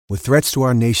With threats to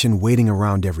our nation waiting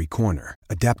around every corner,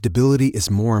 adaptability is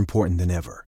more important than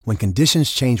ever. When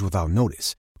conditions change without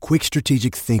notice, quick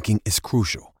strategic thinking is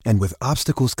crucial. And with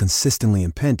obstacles consistently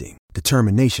impending,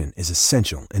 determination is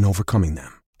essential in overcoming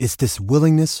them. It's this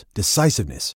willingness,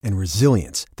 decisiveness, and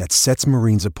resilience that sets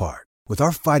Marines apart. With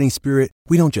our fighting spirit,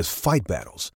 we don't just fight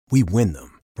battles, we win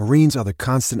them. Marines are the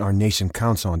constant our nation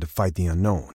counts on to fight the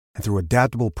unknown. And through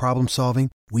adaptable problem solving,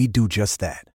 we do just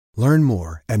that. Learn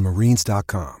more at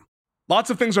marines.com. Lots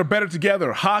of things are better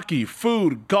together. Hockey,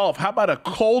 food, golf. How about a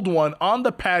cold one on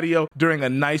the patio during a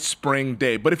nice spring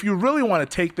day? But if you really want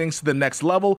to take things to the next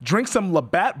level, drink some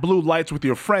Labatt Blue Lights with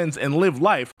your friends and live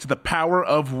life to the power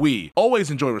of we.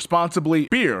 Always enjoy responsibly.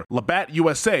 Beer, Labatt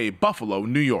USA, Buffalo,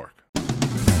 New York.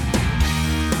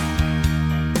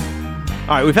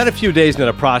 All right, we've had a few days now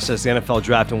to process the NFL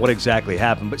draft and what exactly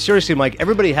happened. But seriously, Mike,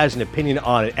 everybody has an opinion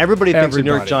on it. Everybody thinks the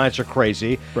New York Giants are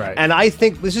crazy. Right. And I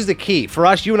think this is the key. For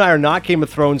us, you and I are not Game of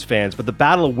Thrones fans, but the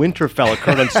Battle of Winterfell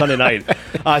occurred on Sunday night.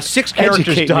 6 characters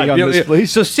Educate died. me on this,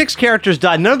 please. So 6 characters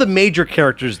died. None of the major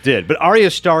characters did. But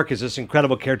Arya Stark is this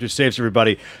incredible character who saves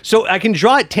everybody. So I can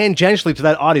draw it tangentially to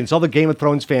that audience, all the Game of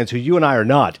Thrones fans who you and I are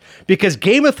not. Because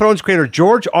Game of Thrones creator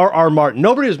George R.R. Martin,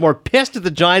 nobody was more pissed at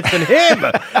the Giants than him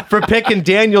for picking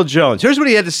Daniel Jones. Here's what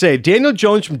he had to say. Daniel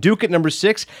Jones from Duke at number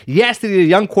 6. Yes, they need a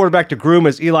young quarterback to groom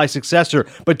as Eli's successor,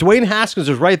 but Dwayne Haskins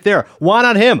is right there. Why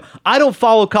not him? I don't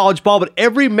follow college ball, but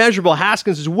every measurable,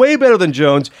 Haskins is way better than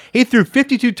Jones. He threw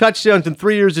 52 touchdowns in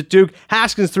 3 years at Duke.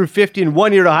 Haskins threw 50 in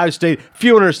 1 year at Ohio State.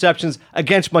 Few interceptions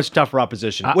against much tougher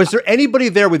opposition. Was there anybody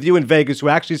there with you in Vegas who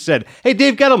actually said, hey,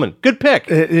 Dave Gettleman, good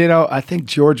pick? I think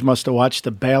George must have watched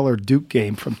the Baylor-Duke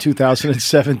game from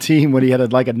 2017 when he had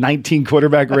a 19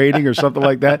 quarterback rating or something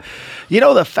like that.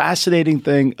 The fascinating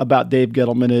thing about Dave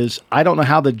Gettleman is I don't know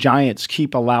how the Giants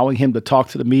keep allowing him to talk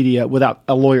to the media without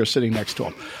a lawyer sitting next to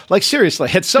him. Seriously,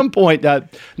 at some point,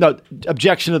 no,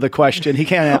 objection to the question. He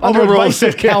can't, under advice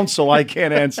of counsel, I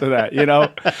can't answer that,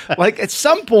 at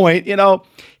some point,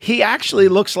 he actually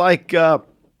looks like,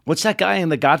 what's that guy in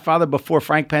The Godfather before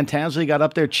Frank Pantanzi got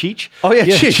up there, Cheech? Oh, yeah,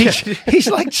 Cheech. He's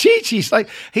like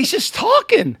Cheech. He's just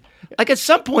talking. At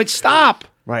some point, stop.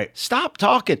 Right. Stop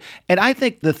talking. And I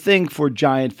think the thing for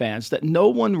Giant fans that no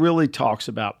one really talks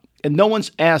about, and no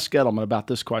one's asked Gettleman about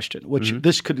this question, which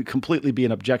this could completely be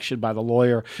an objection by the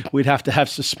lawyer. We'd have to have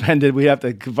suspended. We'd have to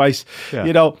advise,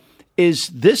 is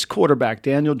this quarterback,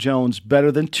 Daniel Jones,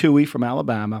 better than Tui from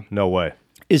Alabama? No way.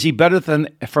 Is he better than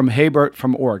from Hebert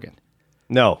from Oregon?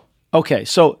 No. Okay,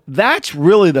 so that's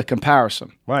really the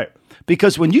comparison. Right.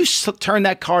 Because when you turn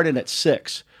that card in at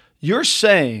 6, you're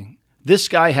saying this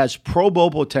guy has Pro Bowl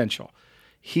potential.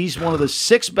 He's one of the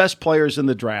 6 best players in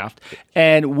the draft,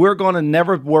 and we're going to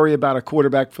never worry about a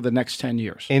quarterback for the next 10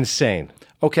 years. Insane.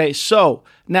 Okay, so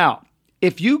now,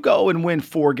 if you go and win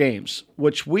 4 games,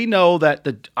 which we know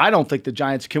that I don't think the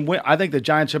Giants can win. I think the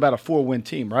Giants are about a 4-win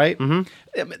team, right?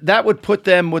 Mm-hmm. That would put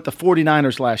them with the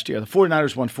 49ers last year. The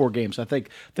 49ers won 4 games. I think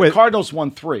the Cardinals won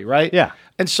 3, right? Yeah.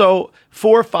 And so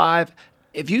 4 or 5.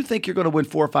 If you think you're going to win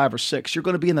 4 or 5 or 6, you're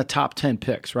going to be in the top 10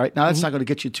 picks, right? Now, that's not going to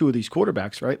get you 2 of these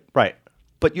quarterbacks, right? Right.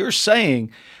 But you're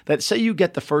saying that, say you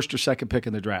get the first or second pick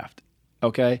in the draft,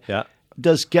 okay? Yeah.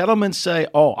 Does Gettleman say,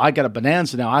 oh, I got a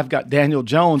bonanza now. I've got Daniel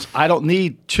Jones. I don't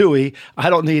need Tui. I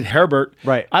don't need Herbert.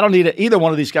 Right. I don't need either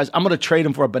one of these guys. I'm going to trade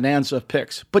him for a bonanza of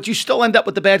picks. But you still end up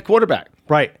with the bad quarterback.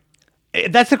 Right.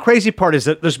 That's the crazy part is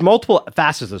that there's multiple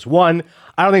facets to this. 1,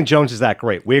 I don't think Jones is that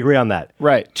great. We agree on that.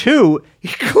 Right. 2, he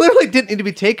clearly didn't need to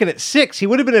be taken at 6. He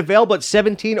would have been available at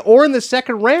 17 or in the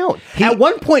second round. At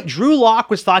one point, Drew Lock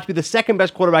was thought to be the second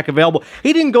best quarterback available.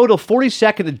 He didn't go till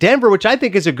 42nd to Denver, which I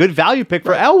think is a good value pick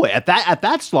for Elway. At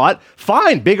that slot,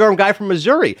 fine, big arm guy from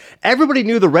Missouri. Everybody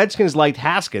knew the Redskins liked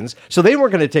Haskins, so they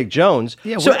weren't going to take Jones.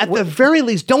 Yeah, so at the very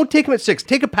least, don't take him at 6.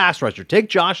 Take a pass rusher. Take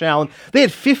Josh Allen. They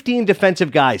had 15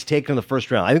 defensive guys taken in the first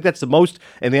round. I think that's the most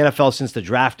in the NFL since the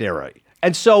draft era.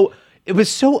 And so it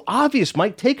was so obvious,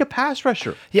 Mike, take a pass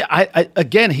rusher. Yeah, I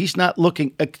again, he's not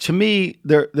looking. To me,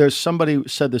 there's somebody who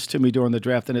said this to me during the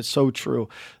draft, and it's so true.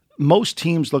 Most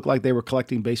teams look like they were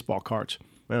collecting baseball cards.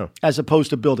 Yeah. As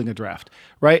opposed to building a draft,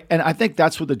 right? And I think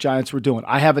that's what the Giants were doing.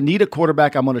 I have a need a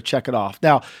quarterback. I'm going to check it off.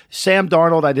 Now, Sam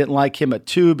Darnold, I didn't like him at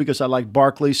 2 because I like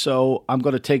Barkley, so I'm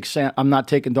going to take Sam. I'm not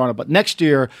taking Darnold. But next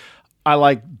year, I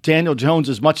like Daniel Jones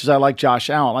as much as I like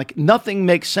Josh Allen. Nothing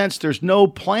makes sense. There's no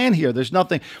plan here. There's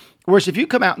nothing. Whereas if you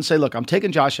come out and say, look, I'm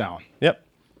taking Josh Allen. Yep.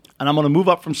 And I'm going to move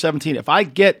up from 17. If I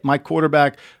get my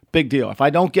quarterback, big deal. If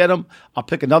I don't get him, I'll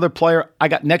pick another player. I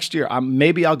got next year.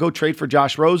 Maybe I'll go trade for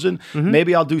Josh Rosen. Mm-hmm.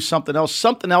 Maybe I'll do something else.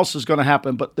 Something else is going to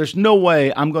happen, but there's no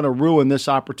way I'm going to ruin this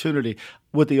opportunity.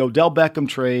 with the Odell Beckham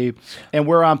trade and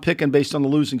where I'm picking based on the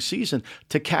losing season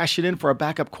to cash it in for a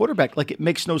backup quarterback. Like, it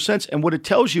makes no sense. And what it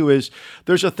tells you is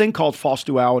there's a thing called false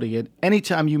duality in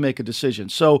anytime you make a decision.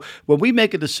 So when we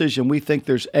make a decision, we think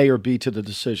there's A or B to the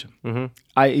decision.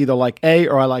 I either like A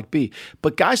or I like B.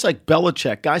 But guys like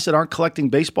Belichick, guys that aren't collecting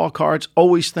baseball cards,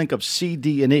 always think of C,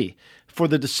 D, and E for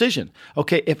the decision.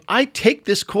 Okay, if I take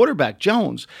this quarterback,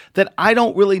 Jones, then I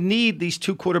don't really need these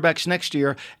two quarterbacks next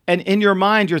year. And in your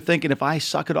mind, you're thinking, if I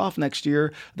suck it off next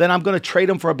year, then I'm going to trade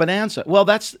him for a bonanza. Well,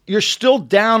 you're still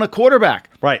down a quarterback.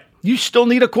 Right. You still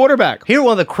need a quarterback. Here,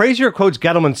 one of the crazier quotes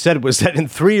Gettleman said was that in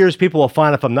 3 years, people will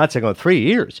find if I'm nuts. I go, 3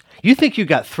 years? You think you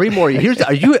got 3 more years?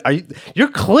 You're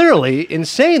clearly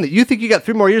insane that you think you got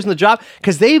 3 more years in the job,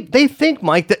 because they think,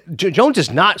 Mike, that Jones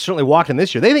is not certainly walking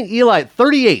this year. They think Eli at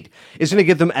 38 is going to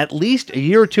give them at least a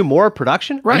year or two more of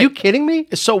production. Right. Are you kidding me?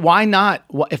 So why not?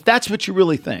 If that's what you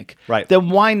really think, right, then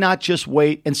why not just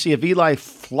wait and see if Eli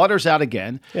flutters out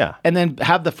again, and then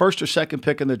have the first or second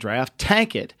pick in the draft,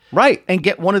 tank it, right, and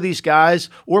get one of these guys,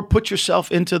 or put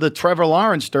yourself into the Trevor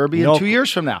Lawrence Derby in 2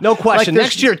 years from now. No question.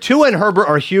 Next year, Tua and Herbert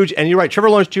are huge, and you're right. Trevor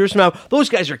Lawrence 2 years from now, those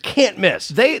guys are can't miss.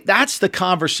 That's the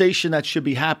conversation that should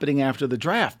be happening after the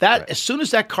draft. As soon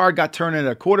as that card got turned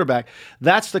into a quarterback,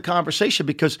 that's the conversation.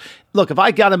 Because look, if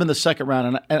I got him in the second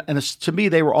round, and to me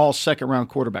they were all second round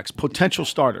quarterbacks, potential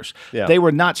starters. Yeah. They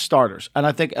were not starters, and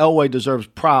I think Elway deserves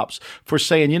props for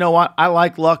saying, you know what, I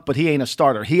like Luck, but he ain't a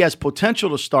starter. He has potential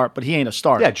to start, but he ain't a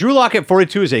starter. Yeah, Drew Lock at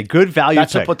 42 is a good value.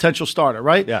 That's pick. A potential starter,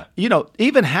 right? Yeah.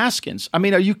 Even Haskins. I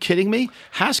mean, are you kidding me?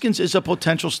 Haskins is a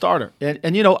potential starter. And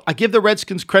I give the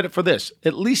Redskins credit for this.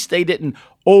 At least they didn't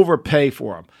overpay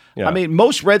for him. Yeah. I mean,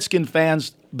 most Redskin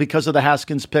fans, because of the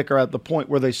Haskins pick, are at the point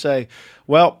where they say,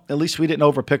 well, at least we didn't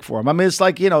overpick for him. I mean, it's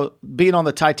like, being on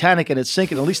the Titanic and it's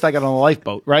sinking. At least I got on a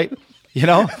lifeboat, right?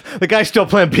 The guy's still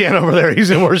playing piano over there.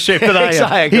 He's in worse shape than I am.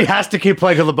 Exactly. He has to keep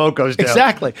playing till the boat goes down.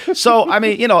 Exactly. So, I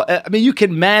mean, you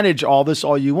can manage all this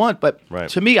all you want, but right.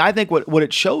 To me, I think what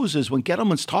it shows is when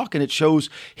Gettleman's talking, it shows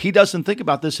he doesn't think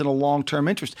about this in a long-term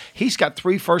interest. He's got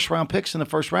 3 first-round picks in the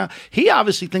first round. He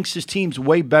obviously thinks his team's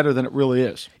way better than it really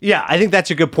is. Yeah, I think that's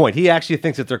a good point. He actually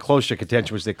thinks that they're close to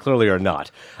contention, which they clearly are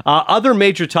not. Other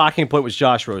major talking point was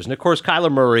Josh Rosen. Of course, Kyler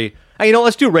Murray.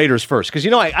 Let's do Raiders first, because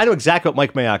I know exactly what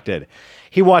Mike Mayock did.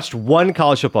 He watched one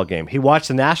college football game. He watched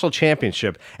the national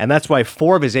championship, and that's why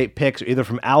 4 of his 8 picks are either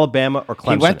from Alabama or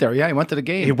Clemson. He went there, he went to the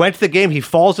game. He went to the game. He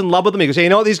falls in love with them. He goes,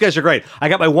 hey, these guys are great. I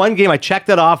got my one game. I checked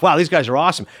that off. Wow, these guys are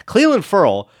awesome. Cleveland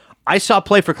Ferrell, I saw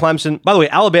play for Clemson. By the way,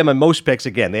 Alabama, most picks,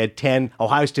 again, they had 10.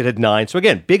 Ohio State had 9. So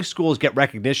again, big schools get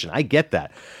recognition. I get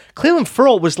that. Cleveland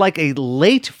Ferrell was like a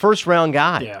late first-round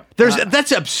guy. Yeah.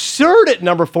 That's absurd at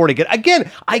number 40.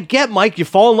 Again, I get, Mike, you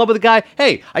fall in love with a guy.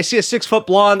 Hey, I see a 6-foot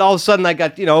blonde. All of a sudden, I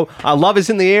got, love is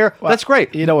in the air. Well, that's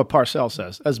great. You know what Parcells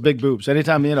says? That's big boobs.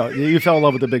 Anytime, you fell in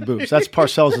love with the big boobs. That's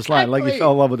Parcells' line. Like, you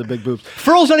fell in love with the big boobs.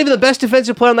 Ferrell's not even the best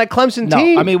defensive player on that Clemson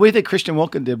team. I mean, what do you think Christian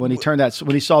Wilkin did when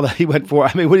he saw that he went for?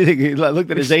 I mean, what do you think? He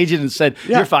looked at his agent and said,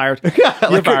 you're fired.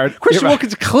 You're fired. Christian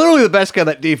Wilkin's clearly the best guy on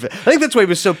that defense. I think that's why he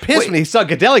was so pissed when he saw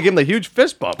Goodell give him the huge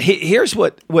fist bump. Here's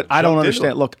what I don't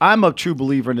understand. Look, I'm a true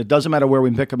believer, and it doesn't matter where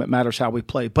we pick them, it matters how we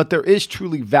play. But there is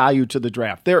truly value to the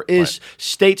draft. There is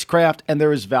statescraft, and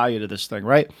there is value to this thing,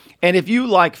 right? And if you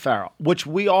like Farrell, which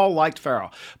we all liked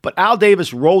Farrell, but Al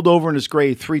Davis rolled over in his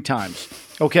grave 3 times.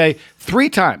 Okay, 3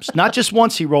 times. Not just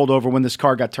once he rolled over when this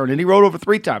car got turned in. He rolled over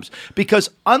 3 times. Because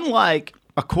unlike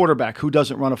a quarterback who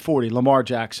doesn't run a 40, Lamar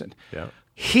Jackson,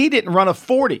 he didn't run a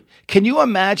 40. Can you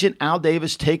imagine Al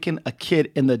Davis taking a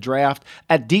kid in the draft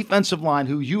at defensive line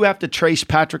who you have to trace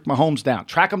Patrick Mahomes down,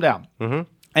 track him down,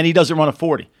 and he doesn't run a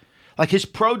 40? Like, his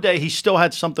pro day, he still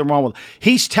had something wrong with him.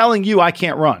 He's telling you, I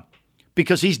can't run,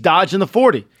 because he's dodging the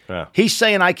 40. Yeah. He's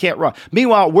saying, I can't run.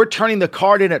 Meanwhile, we're turning the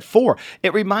card in at 4.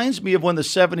 It reminds me of when the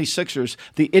 76ers,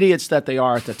 the idiots that they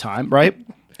are at the time, right?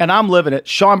 And I'm living it.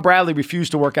 Sean Bradley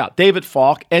refused to work out. David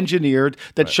Falk engineered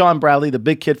that Sean Bradley, the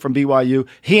big kid from BYU,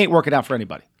 he ain't working out for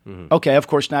anybody. Okay, of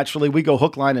course, naturally, we go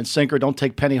hook, line, and sinker. Don't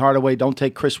take Penny Hardaway. Don't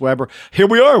take Chris Webber. Here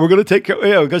we are. We're going to take,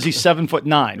 because he's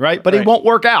 7'9", right? But he won't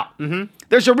work out.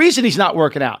 There's a reason he's not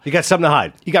working out. You got something to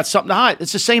hide. You got something to hide.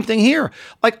 It's the same thing here.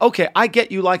 Like, okay, I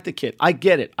get you like the kid. I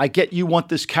get it. I get you want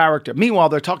this character. Meanwhile,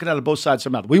 they're talking out of both sides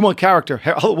of their mouth. We want character.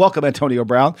 Welcome, Antonio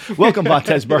Brown. Welcome,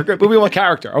 Montez Burger. But we want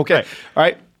character. Okay, all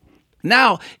right.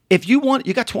 Now, if you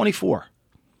got 24.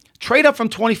 Trade up from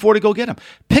 24 to go get him.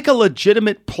 Pick a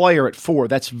legitimate player at 4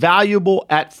 that's valuable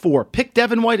at 4. Pick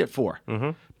Devin White at 4.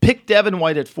 Pick Devin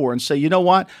White at 4 and say, you know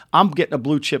what? I'm getting a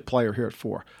blue chip player here at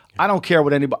 4. I don't care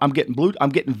what anybody. I'm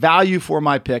getting value for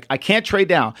my pick. I can't trade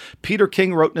down. Peter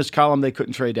King wrote in his column they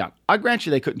couldn't trade down. I grant you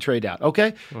they couldn't trade down.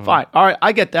 Okay, fine. All right,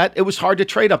 I get that. It was hard to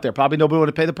trade up there. Probably nobody would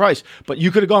have paid the price. But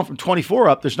you could have gone from 24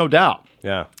 up. There's no doubt.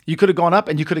 Yeah. You could have gone up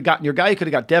and you could have gotten your guy. You could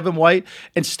have got Devin White.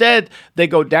 Instead, they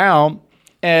go down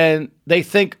and they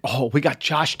think, oh, we got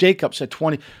Josh Jacobs at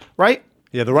 20, right?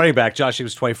 Yeah, the running back, Josh, he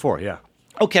was 24, yeah.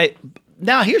 Okay,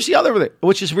 now here's the other thing,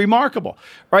 which is remarkable,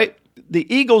 right?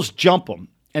 The Eagles jump them.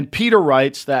 And Peter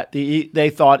writes that they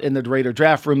thought in the Raider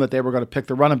draft room that they were going to pick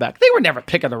the running back. They were never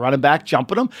picking the running back,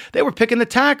 jumping them. They were picking the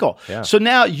tackle. Yeah. So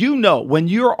now you know when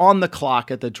you're on the clock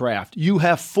at the draft, you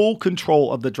have full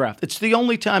control of the draft. It's the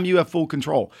only time you have full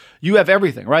control. You have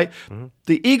everything, right? Mm-hmm.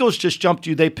 The Eagles just jumped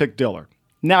you. They picked Dillard.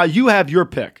 Now you have your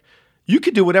pick. You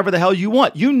can do whatever the hell you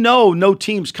want. You know no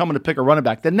team's coming to pick a running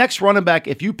back. The next running back,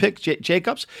 if you pick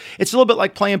Jacobs, it's a little bit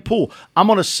like playing pool. I'm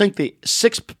going to sink the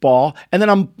 6th ball, and then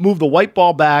I'm move the white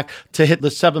ball back to hit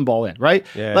the 7 ball in, right?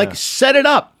 Yeah. Like, set it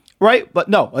up, right? But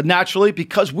no, naturally,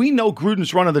 because we know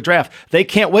Gruden's running the draft, they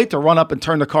can't wait to run up and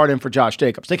turn the card in for Josh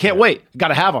Jacobs. They can't wait. Got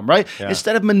to have him, right? Yeah.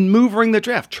 Instead of maneuvering the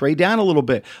draft, trade down a little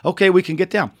bit. Okay, we can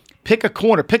get down. Pick a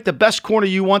corner. Pick the best corner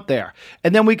you want there.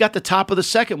 And then we got the top of the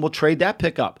second. We'll trade that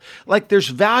pick up. Like, there's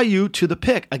value to the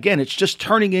pick. Again, it's just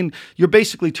you're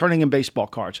basically turning in baseball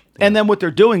cards. Yeah. And then what they're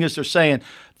doing is they're saying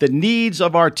the needs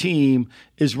of our team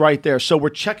is right there. So we're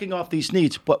checking off these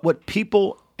needs. But what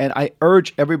people, and I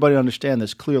urge everybody to understand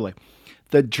this clearly,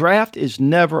 the draft is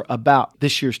never about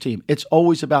this year's team. It's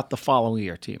always about the following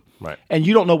year team. Right. And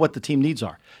you don't know what the team needs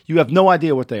are. You have no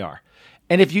idea what they are.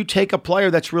 And if you take a player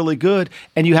that's really good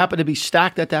and you happen to be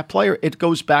stacked at that player, it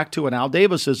goes back to an Al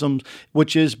Davisism,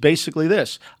 which is basically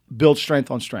this: build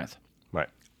strength on strength. Right.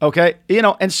 Okay?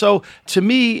 And so to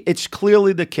me, it's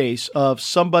clearly the case of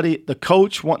somebody, the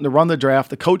coach wanting to run the draft,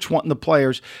 the coach wanting the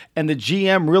players, and the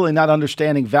GM really not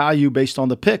understanding value based on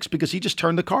the picks because he just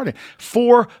turned the card in.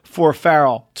 4 for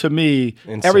Farrell, to me,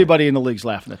 insane. Everybody in the league's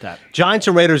laughing at that. Giants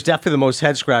and Raiders, definitely the most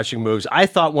head-scratching moves. I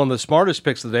thought one of the smartest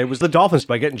picks of the day was the Dolphins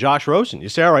by getting Josh Rosen. You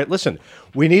say, all right, listen,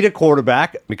 we need a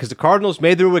quarterback because the Cardinals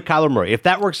made through with Kyler Murray. If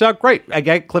that works out, great.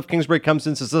 Again, Cliff Kingsbury comes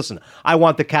in and says, listen, I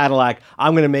want the Cadillac.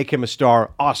 I'm going to make him a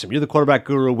star. Awesome. You're the quarterback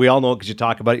guru. We all know it because you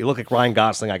talk about it. You look like Ryan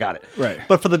Gosling. I got it. Right.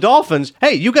 But for the Dolphins,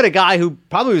 hey, you got a guy who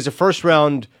probably was a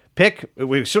first-round pick.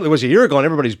 It certainly was a year ago, and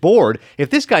everybody's bored. If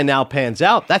this guy now pans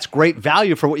out, that's great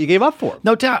value for what you gave up for him.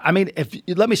 No doubt. I mean,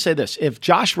 let me say this. If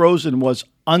Josh Rosen was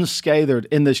unscathed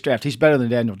in this draft, he's better than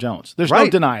Daniel Jones. There's no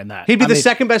denying that. He'd be the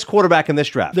second best quarterback in this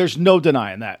draft. There's no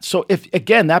denying that. So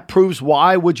that proves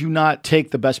why would you not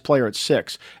take the best player at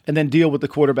 6 and then deal with the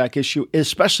quarterback issue,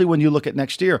 especially when you look at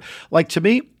next year. Like, to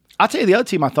me, I'll tell you the other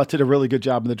team I thought did a really good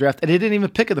job in the draft, and they didn't even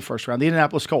pick in the first round, the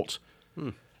Indianapolis Colts.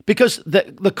 Because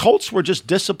the Colts were just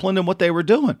disciplined in what they were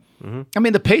doing. Mm-hmm. I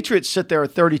mean, the Patriots sit there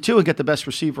at 32 and get the best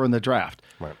receiver in the draft.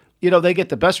 Right. They get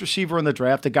the best receiver in the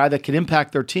draft, the guy that can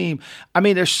impact their team. I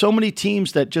mean, there's so many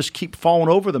teams that just keep falling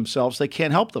over themselves. They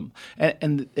can't help them.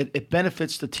 And it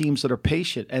benefits the teams that are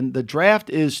patient. And the draft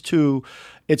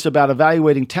it's about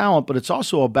evaluating talent, but it's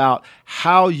also about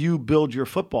how you build your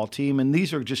football team. And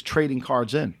these are just trading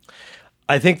cards in.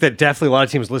 I think that definitely a lot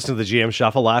of teams listened to the GM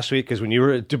shuffle last week because when you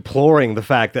were deploring the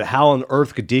fact that how on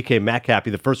earth could DK Metcalf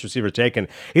be the first receiver taken,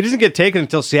 he doesn't get taken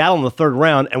until Seattle in the 3rd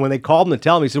round, and when they called him to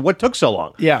tell him, he said, what took so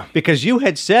long? Yeah. Because you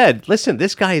had said, listen,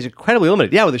 this guy is incredibly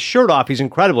limited. Yeah, with his shirt off, he's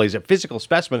incredible. He's a physical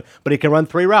specimen, but he can run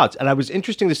 3 routes. And I was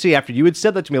interesting to see after you had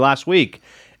said that to me last week,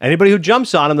 anybody who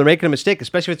jumps on him, they're making a mistake,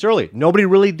 especially if it's early. Nobody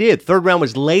really did. 3rd round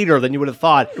was later than you would have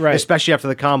thought, right, especially after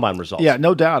the combine results. Yeah,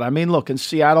 no doubt. I mean, look, in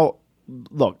Seattle,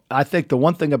 I think the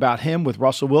one thing about him with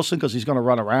Russell Wilson, because he's going to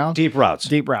run around. Deep routes.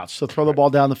 So throw the ball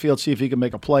down the field, see if he can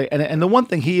make a play. And the one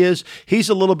thing he's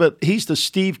the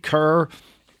Steve Kerr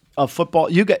of football.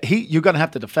 You're going to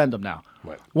have to defend him now.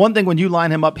 Right. One thing, when you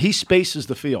line him up, he spaces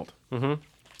the field. Mm-hmm.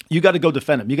 You got to go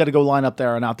defend him. You got to go line up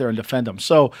there and out there and defend him.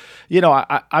 So,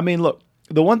 I mean, look,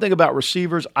 the one thing about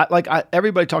receivers,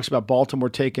 everybody talks about Baltimore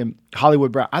taking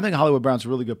Hollywood Brown. I think Hollywood Brown's a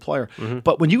really good player. Mm-hmm.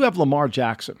 But when you have Lamar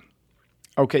Jackson,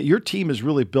 okay, your team is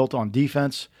really built on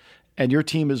defense, and your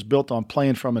team is built on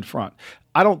playing from in front.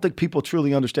 I don't think people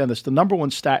truly understand this. The number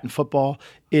one stat in football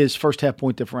is first half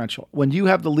point differential. When you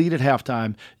have the lead at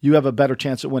halftime, you have a better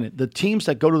chance at winning. The teams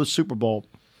that go to the Super Bowl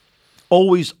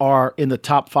always are in the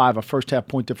top 5 of first half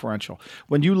point differential.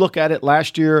 When you look at it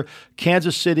last year,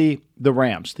 Kansas City, the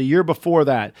Rams. The year before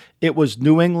that, it was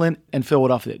New England and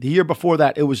Philadelphia. The year before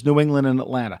that, it was New England and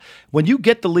Atlanta. When you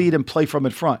get the lead and play from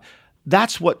in front,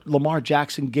 that's what Lamar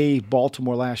Jackson gave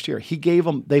Baltimore last year.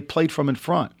 They played from in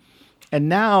front. And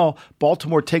now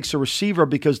Baltimore takes a receiver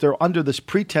because they're under this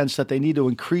pretense that they need to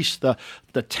increase the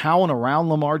talent around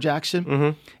Lamar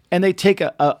Jackson. And they take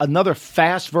another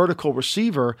fast vertical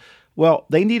receiver. Well,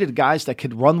 they needed guys that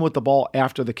could run with the ball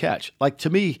after the catch. Like, to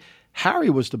me, Harry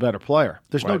was the better player.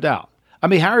 There's no doubt. I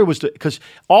mean, Harry was because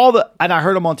and I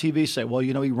heard him on TV say, well,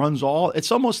 he runs all.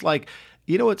 It's almost like,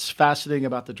 what's fascinating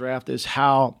about the draft is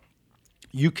how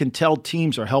you can tell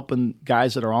teams are helping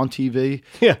guys that are on TV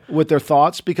with their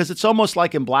thoughts, because it's almost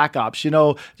like in Black Ops. In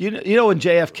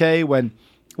JFK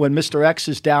when Mr. X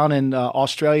is down in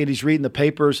Australia and he's reading the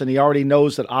papers and he already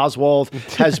knows that Oswald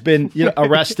has been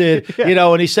arrested,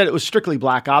 and he said it was strictly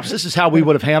Black Ops. This is how we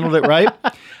would have handled it, right?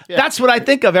 That's what I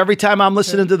think of every time I'm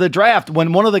listening to the draft.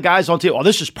 When one of the guys on TV,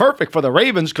 this is perfect for the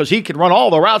Ravens because he can run all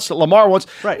the routes that Lamar wants.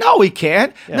 Right. No, he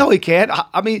can't. Yeah. No, he can't.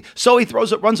 I mean, so he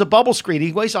runs a bubble screen.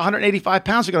 He weighs 185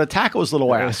 pounds. They're going to tackle his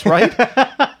little ass, right?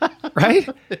 Right?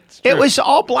 It was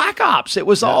all Black Ops. It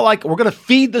was all like, we're going to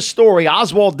feed the story.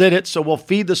 Oswald did it, so we'll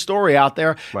feed the story out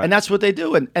there. Right. And that's what they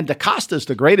do. And DaCosta's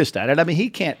the greatest at it. I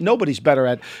mean, nobody's better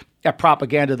at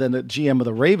propaganda than the GM of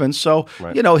the Ravens. So,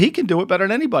 he can do it better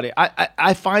than anybody.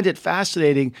 I find it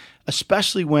fascinating,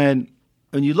 especially when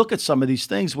you look at some of these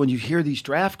things, when you hear these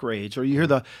draft grades or you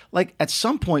hear at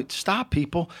some point, stop,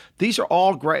 people. These are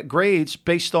all grades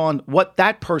based on what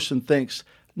that person thinks,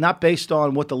 not based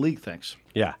on what the league thinks.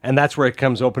 Yeah, and that's where it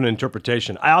comes open to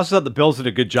interpretation. I also thought the Bills did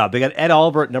a good job. They got Ed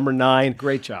Oliver at number 9.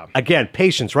 Great job. Again,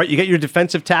 patience, right? You get your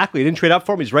defensive tackle. You didn't trade up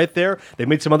for him. He's right there. They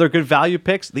made some other good value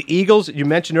picks. The Eagles, you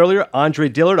mentioned earlier, Andre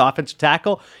Dillard, offensive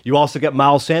tackle. You also get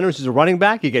Miles Sanders, who's a running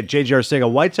back. You get J.J.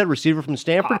 Arcega-Whiteside, receiver from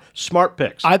Stanford. Smart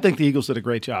picks. I think the Eagles did a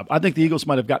great job. I think the Eagles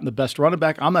might have gotten the best running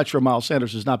back. I'm not sure Miles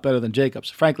Sanders is not better than Jacobs.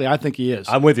 Frankly, I think he is.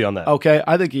 I'm with you on that. Okay,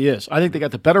 I think he is. I think they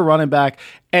got the better running back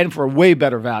and for way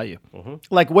better value.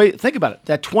 Think about it.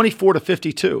 That 24 to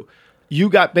 52, you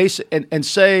got basic and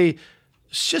say,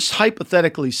 just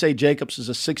hypothetically, say Jacobs is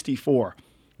a 64,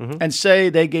 and say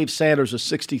they gave Sanders a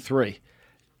 63.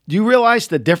 Do you realize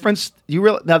the difference?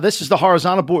 Now this is the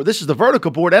horizontal board. This is the vertical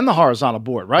board and the horizontal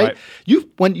board, right?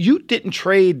 When you didn't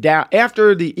trade down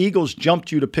after the Eagles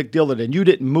jumped you to pick Dillard and you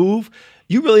didn't move,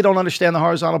 you really don't understand the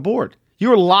horizontal board. You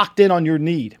were locked in on your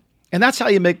need. And that's how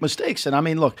you make mistakes. And I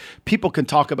mean, look, people can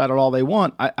talk about it all they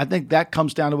want. I think that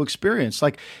comes down to experience.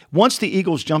 Like, once the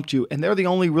Eagles jumped you and they're the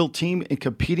only real team in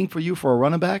competing for you for a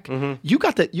running back, you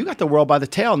got the world by the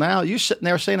tail now. You're sitting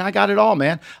there saying, I got it all,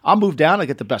 man. I'll move down. I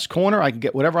get the best corner. I can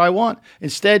get whatever I want.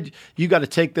 Instead, you got to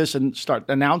take this and start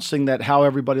announcing that how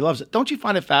everybody loves it. Don't you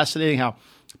find it fascinating how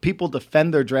people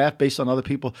defend their draft based on other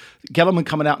people? Gettleman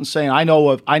coming out and saying, I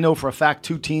know for a fact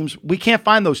 2 teams. We can't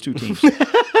find those 2 teams.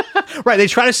 Right, they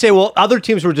try to say, well, other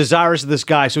teams were desirous of this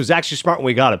guy, so it was actually smart when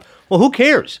we got him. Well, who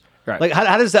cares? Right. Like,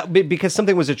 how does that be? Because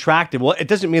something was attractive. Well, it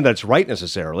doesn't mean that it's right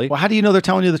necessarily. Well, how do you know they're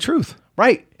telling you the truth?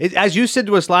 Right. As you said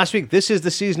to us last week, this is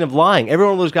the season of lying. Every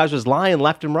one of those guys was lying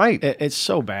left and right. It's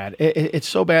so bad. It's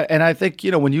so bad. And I think,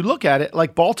 when you look at it,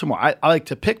 like Baltimore, I like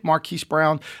to pick Marquise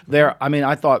Brown there. I mean,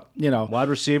 I thought, wide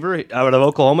receiver out of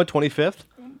Oklahoma, 25th.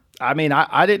 I mean,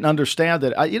 I didn't understand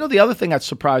it. The other thing that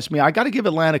surprised me, I got to give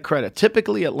Atlanta credit.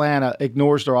 Typically, Atlanta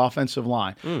ignores their offensive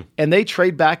line, and they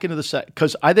trade back into the set.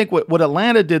 Because I think what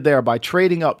Atlanta did there by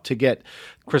trading up to get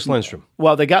Chris Lindstrom.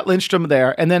 Well, they got Lindstrom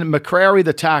there, and then McCrary,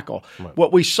 the tackle. Right.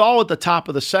 What we saw at the top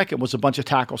of the second was a bunch of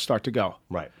tackles start to go.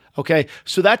 Right. Okay,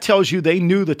 so that tells you they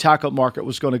knew the tackle market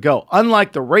was going to go.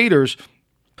 Unlike the Raiders,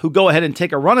 who go ahead and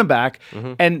take a running back,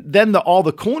 and then all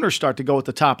the corners start to go at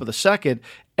the top of the second,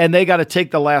 and they got to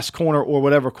take the last corner or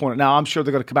whatever corner. Now, I'm sure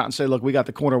they're going to come out and say, look, we got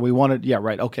the corner we wanted. Yeah,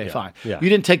 right. Okay, fine. Yeah. You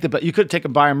didn't take you could have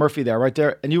taken Byron Murphy there, right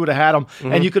there, and you would have had him,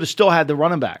 and you could have still had the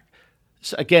running back.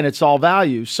 So again, it's all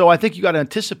value. So I think you got to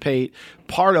anticipate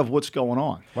part of what's going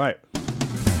on. Right.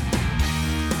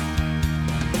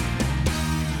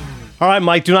 All right,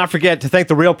 Mike, do not forget to thank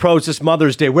the Real Pros this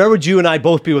Mother's Day. Where would you and I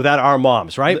both be without our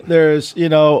moms, right? There is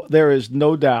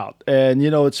no doubt. And,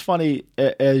 it's funny,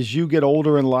 as you get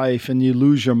older in life and you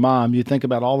lose your mom, you think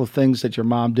about all the things that your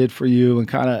mom did for you and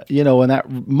kind of, and that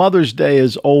Mother's Day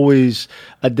is always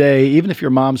a day, even if your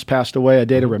mom's passed away, a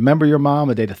day to remember your mom,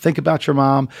 a day to think about your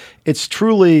mom. It's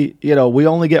truly, we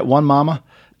only get one mama,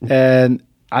 and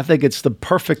I think it's the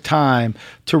perfect time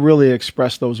to really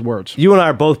express those words. You and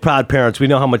I are both proud parents. We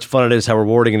know how much fun it is, how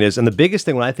rewarding it is. And the biggest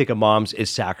thing when I think of moms is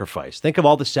sacrifice. Think of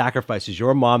all the sacrifices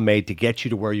your mom made to get you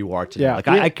to where you are today. Yeah,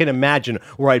 I can imagine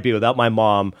where I'd be without my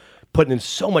mom putting in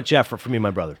so much effort for me and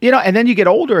my brother. And then you get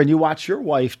older and you watch your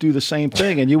wife do the same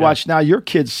thing, and you watch now your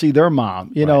kids see their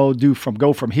mom,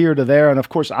 go from here to there. And of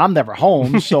course, I'm never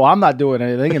home, so I'm not doing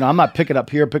anything, I'm not picking up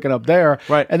here, picking up there.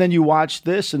 Right. And then you watch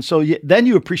this, and so then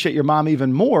you appreciate your mom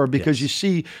even more because you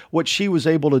see what she was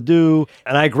able to do.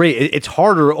 And I agree. It's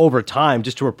harder over time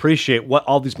just to appreciate what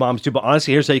all these moms do. But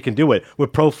honestly, here's how you can do it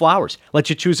with Pro Flowers. Let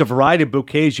you choose a variety of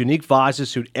bouquets, unique vases,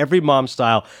 suit every mom's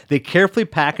style. They carefully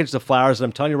package the flowers. And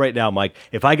I'm telling you right now, Mike,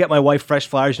 if I get my wife fresh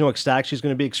flowers, you know how ecstatic she's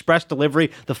going to be. Express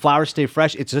delivery. The flowers stay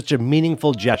fresh. It's such a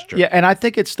meaningful gesture. Yeah, and I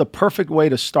think it's the perfect way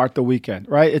to start the weekend,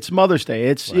 right? It's Mother's Day.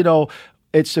 It's,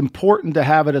 it's important to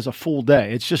have it as a full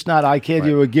day. It's just not, I gave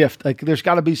you a gift. Like, there's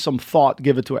got to be some thought,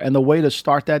 give it to it. And the way to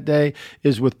start that day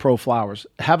is with Pro Flowers.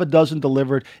 Have a dozen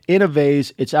delivered in a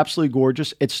vase. It's absolutely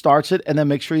gorgeous. It starts it, and then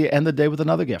make sure you end the day with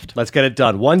another gift. Let's get it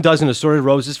done. 1 dozen assorted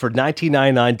roses for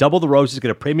 $19.99. Double the roses, get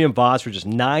a premium vase for just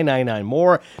 $9.99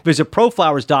 more. Visit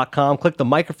proflowers.com, click the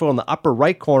microphone in the upper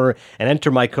right corner, and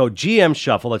enter my code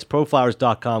GMShuffle. That's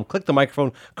proflowers.com. Click the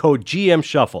microphone, code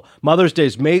GMShuffle. Mother's Day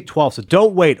is May 12th, so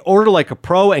don't wait. Order like a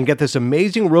pro and get this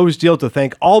amazing rose deal to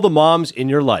thank all the moms in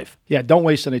your life. Yeah, don't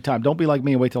waste any time. Don't be like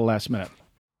me and wait till the last minute.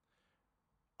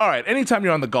 All right, anytime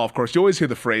you're on the golf course, you always hear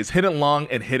the phrase, hit it long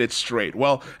and hit it straight.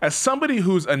 Well, as somebody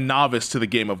who's a novice to the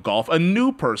game of golf, a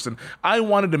new person, I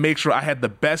wanted to make sure I had the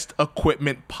best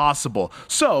equipment possible.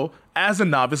 So, as a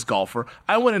novice golfer,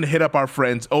 I went and hit up our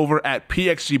friends over at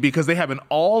PXG because they have an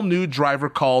all-new driver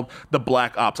called the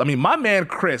Black Ops. I mean, my man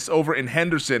Chris over in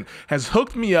Henderson has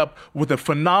hooked me up with a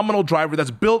phenomenal driver that's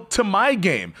built to my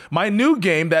game. My new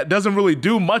game that doesn't really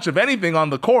do much of anything on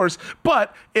the course,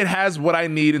 but it has what I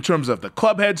need in terms of the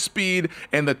club head speed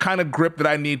and the kind of grip that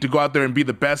I need to go out there and be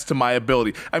the best to my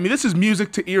ability. I mean, this is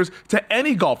music to ears to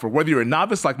any golfer, whether you're a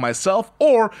novice like myself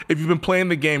or if you've been playing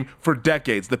the game for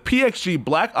decades. The PXG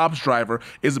Black Ops driver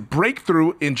is a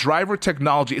breakthrough in driver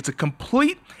technology. It's a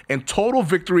complete and total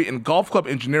victory in golf club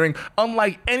engineering,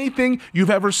 unlike anything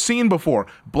you've ever seen before.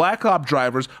 Black Ops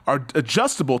drivers are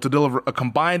adjustable to deliver a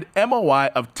combined MOI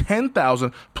of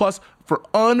 10,000 plus for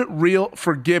unreal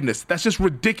forgiveness. That's just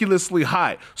ridiculously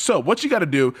high. So what you got to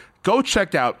do, go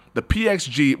check out the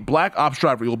PXG Black Ops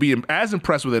driver. You'll be as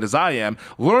impressed with it as I am.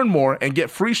 Learn more and get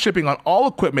free shipping on all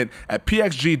equipment at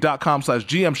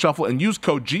pxg.com/GMShuffle and use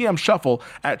code GMShuffle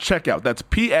at checkout. That's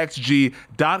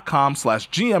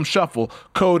pxg.com/GMShuffle,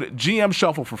 code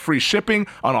GMShuffle for free shipping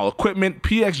on all equipment,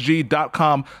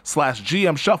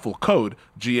 pxg.com/GMShuffle, code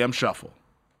GMShuffle.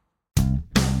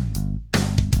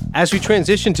 As we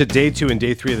transition to day 2 and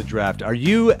day 3 of the draft, are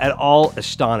you at all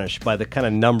astonished by the kind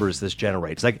of numbers this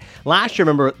generates? Like last year,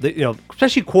 remember,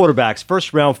 especially quarterbacks,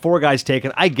 first round, 4 guys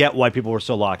taken. I get why people were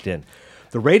so locked in.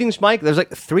 The ratings, Mike, there's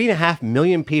like 3.5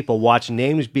 million people watch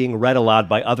names being read aloud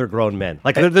by other grown men.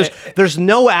 Like there's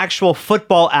no actual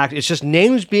football act. It's just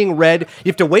names being read. You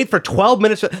have to wait for 12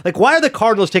 minutes. Like, why are the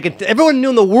Cardinals taking? Everyone knew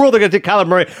in the world they're going to take Kyler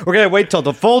Murray. We're going to wait till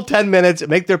the full 10 minutes and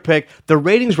make their pick. The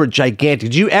ratings were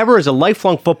gigantic. Did you ever, as a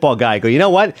lifelong football guy, go, you know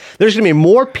what? There's going to be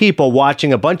more people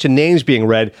watching a bunch of names being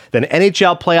read than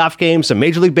NHL playoff games, some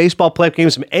Major League Baseball playoff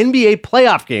games, some NBA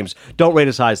playoff games don't rate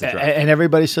as high as the draft. And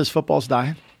everybody says football's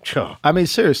dying. Sure. I mean,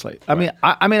 seriously. Right.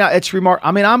 I mean, it's remarkable.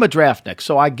 I mean, I'm a draftnik,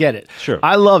 so I get it. Sure.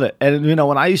 I love it. And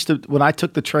when I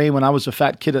took the train when I was a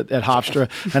fat kid at Hofstra,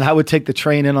 and I would take the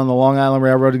train in on the Long Island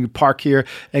Railroad and park here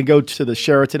and go to the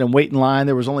Sheraton and wait in line.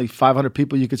 There was only 500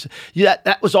 people you could.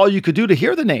 That was all you could do to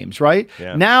hear the names, right?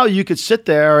 Yeah. Now you could sit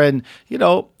there and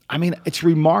I mean, it's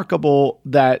remarkable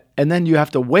that, and then you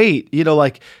have to wait.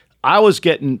 Like. I was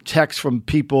getting texts from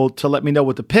people to let me know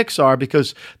what the picks are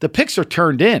because the picks are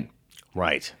turned in.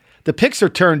 Right. The picks are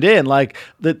turned in. Like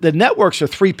the networks are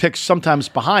 3 picks sometimes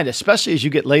behind, especially as you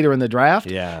get later in the draft.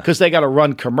 Yeah. Because they got to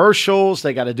run commercials.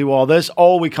 They got to do all this.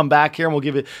 Oh, we come back here and we'll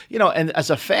give it, and as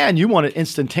a fan, you want it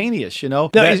instantaneous, Now,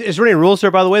 is there any rules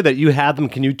there, by the way, that you have them?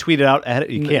 Can you tweet it out ahead?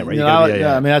 You can't, right?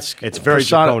 I mean, it's very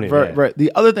draconian. Right.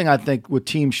 The other thing I think what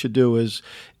teams should do is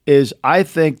I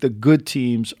think the good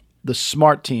teams, the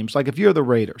smart teams, like if you're the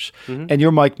Raiders and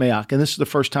you're Mike Mayock, and this is the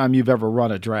first time you've ever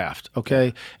run a draft,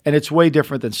 okay? And it's way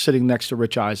different than sitting next to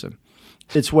Rich Eisen.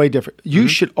 It's way different. You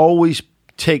should always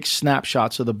take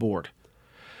snapshots of the board.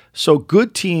 So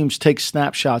good teams take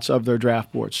snapshots of their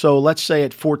draft board. So let's say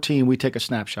at 14, we take a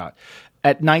snapshot.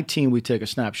 At 19, we take a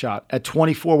snapshot. At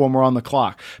 24, when we're on the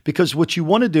clock. Because what you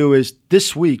want to do is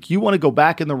this week, you want to go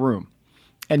back in the room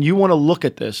and you want to look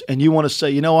at this and you want to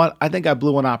say, you know what? I think I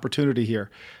blew an opportunity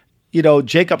here.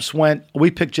 Jacobs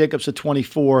we picked Jacobs at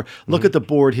 24. Look at the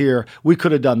board here. We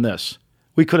could have done this.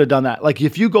 We could have done that. Like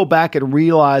if you go back and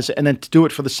realize and then do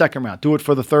it for the second round, do it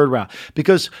for the third round.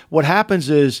 Because what happens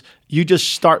is you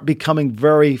just start becoming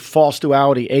very false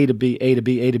duality, A to B, A to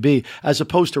B, A to B, as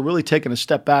opposed to really taking a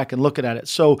step back and looking at it.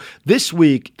 So this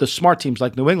week, the smart teams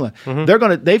like New England,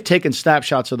 they've taken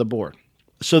snapshots of the board.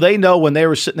 So they know when they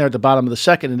were sitting there at the bottom of the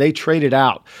second and they traded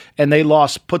out and they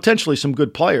lost potentially some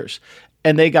good players.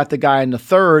 And they got the guy in the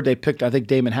third. They picked, I think,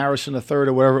 Damon Harris in the third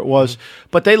or whatever it was.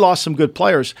 But they lost some good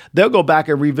players. They'll go back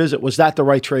and revisit, was that the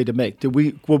right trade to make?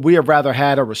 Would we have rather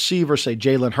had a receiver, say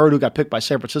Jalen Hurd, who got picked by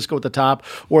San Francisco at the top,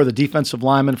 or the defensive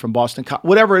lineman from Boston?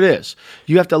 Whatever it is.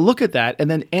 You have to look at that and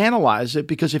then analyze it,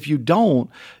 because if you don't,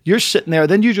 you're sitting there,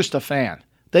 then you're just a fan.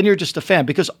 Then you're just a fan,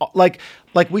 because like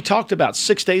we talked about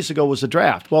 6 days ago was the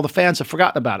draft. Well, the fans have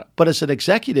forgotten about it. But as an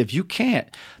executive, you can't.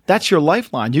 That's your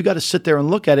lifeline. You got to sit there and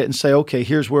look at it and say, okay,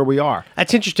 here's where we are.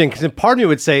 That's interesting, because part of me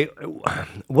would say,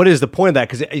 what is the point of that?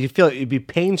 Because you feel it'd be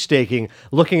painstaking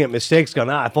looking at mistakes, going,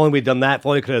 if only we'd done that, if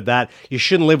only we could have that. You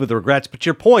shouldn't live with the regrets. But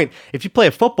your point, if you play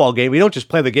a football game, you don't just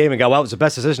play the game and go, well, it was the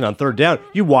best decision on third down.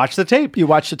 You watch the tape. You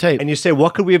watch the tape. And you say,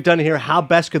 what could we have done here? How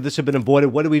best could this have been avoided?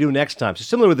 What do we do next time? So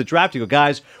similar with the draft, you go,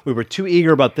 guys, we were too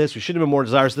eager about this. We should have been more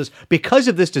desirous of this. Because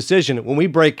of this decision, when we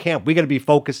break camp, we got to be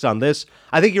focused on this.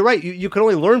 I think you're right. You can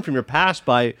only learn from your past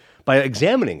by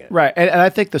examining it. Right. And I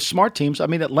think the smart teams, I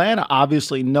mean, Atlanta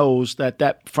obviously knows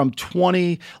that from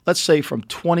 20, let's say from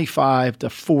 25 to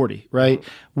 40, right?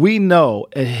 We know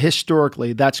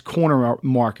historically that's corner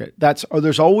market.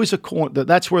 There's always a corner.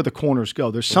 That's where the corners go.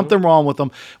 There's something wrong with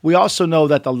them. We also know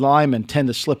that the linemen tend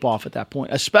to slip off at that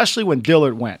point, especially when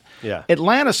Dillard went. Yeah.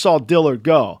 Atlanta saw Dillard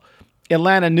go.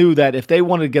 Atlanta knew that if they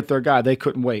wanted to get their guy, they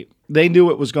couldn't wait. They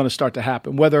knew it was going to start to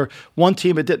happen. Whether one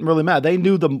team, it didn't really matter. They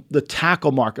knew the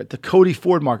tackle market, the Cody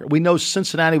Ford market. We know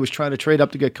Cincinnati was trying to trade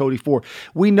up to get Cody Ford.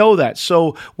 We know that.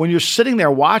 So when you're sitting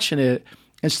there watching it,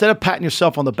 instead of patting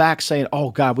yourself on the back saying,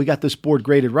 oh, God, we got this board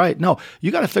graded right. No,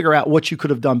 you got to figure out what you could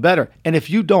have done better. And if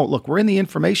you don't, look, we're in the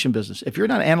information business. If you're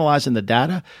not analyzing the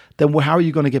data, then how are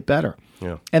you going to get better?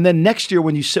 Yeah. And then next year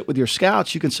when you sit with your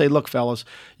scouts, you can say, look, fellas,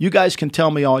 you guys can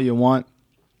tell me all you want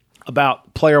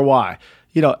about player Y.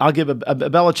 You know, I'll give a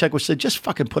Belichick would say, just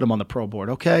fucking put him on the pro board,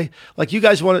 okay? Like you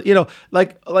guys want to, you know,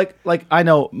 like I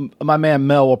know my man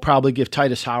Mel will probably give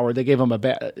Titus Howard. They gave him a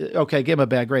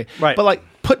bad grade, right? But like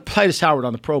put Titus Howard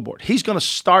on the pro board. He's going to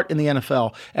start in the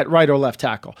NFL at right or left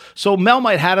tackle. So Mel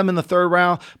might have him in the third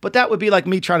round, but that would be like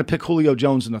me trying to pick Julio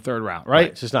Jones in the third round, right?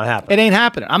 It's just not happening. It ain't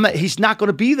happening. He's not going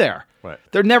to be there. Right.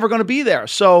 They're never going to be there.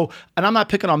 So, and I'm not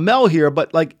picking on Mel here,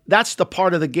 but like that's the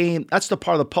part of the game, that's the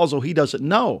part of the puzzle he doesn't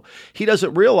know. He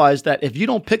doesn't realize that if you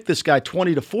don't pick this guy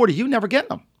 20 to 40, you never get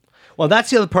him. Well, that's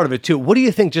the other part of it, too. What do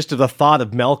you think just of the thought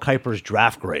of Mel Kiper's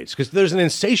draft grades? Because there's an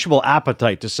insatiable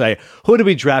appetite to say, who do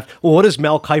we draft? Well, what does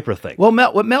Mel Kiper think? Well,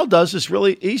 what Mel does is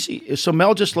really easy. So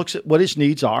Mel just looks at what his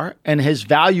needs are and his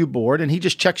value board, and he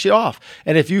just checks it off.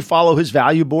 And if you follow his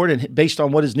value board and based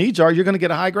on what his needs are, you're going to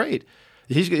get a high grade.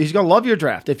 He's going to love your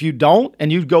draft. If you don't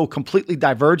and you go completely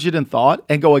divergent in thought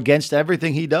and go against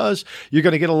everything he does, you're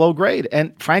going to get a low grade.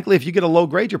 And frankly, if you get a low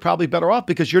grade, you're probably better off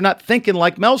because you're not thinking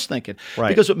like Mel's thinking. Right.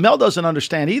 Because what Mel doesn't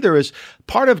understand either is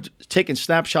part of taking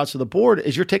snapshots of the board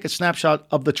is you're taking a snapshot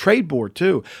of the trade board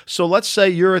too. So let's say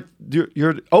you're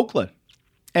Oakland.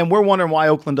 And we're wondering why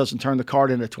Oakland doesn't turn the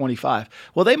card into 25.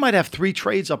 Well, they might have 3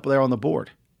 trades up there on the board.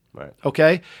 Right.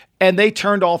 Okay? And they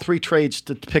turned all 3 trades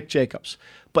to pick Jacobs.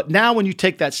 But now when you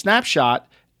take that snapshot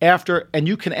after, and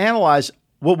you can analyze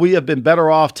what we have been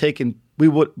better off taking, we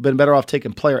would have been better off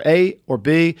taking player A or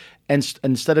B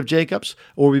instead of Jacobs,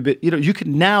 or you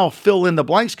can now fill in the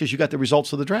blanks because you got the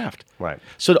results of the draft. Right.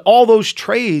 So all those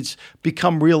trades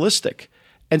become realistic.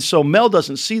 And so Mel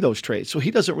doesn't see those trades. So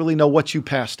he doesn't really know what you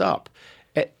passed up.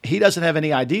 He doesn't have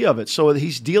any idea of it. So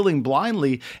he's dealing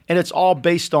blindly, and it's all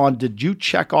based on, did you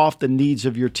check off the needs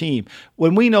of your team?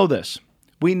 When we know this,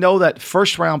 we know that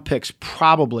first-round picks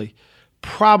probably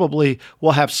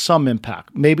will have some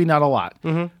impact, maybe not a lot.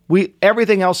 Mm-hmm.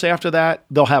 Everything else after that,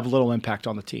 they'll have little impact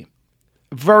on the team.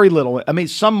 Very little. I mean,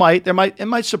 it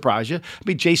might surprise you. I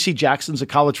mean, J.C. Jackson's a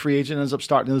college free agent, ends up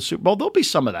starting in the Super Bowl. There'll be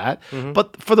some of that. Mm-hmm.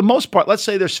 But for the most part, let's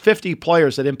say there's 50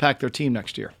 players that impact their team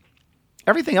next year.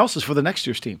 Everything else is for the next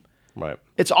year's team. Right.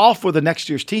 It's all for the next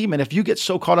year's team. And if you get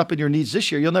so caught up in your needs this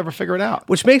year, you'll never figure it out.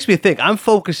 Which makes me think, I'm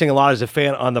focusing a lot as a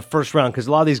fan on the first round because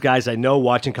a lot of these guys I know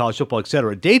watching college football, et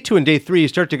cetera. Day 2 and day 3, you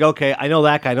start to go, okay, I know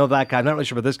that guy, I'm not really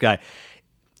sure about this guy.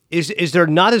 Is there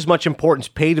not as much importance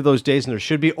paid to those days than there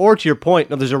should be? Or to your point,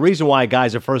 no, there's a reason why a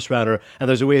guy's a first rounder and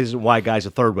there's a reason why a guy's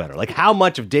a third rounder. Like how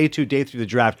much of day 2, day 3 of the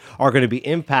draft are going to be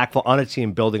impactful on a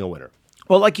team building a winner?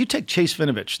 Well, like you take Chase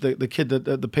Vinovich, the kid,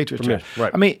 the Patriots draft.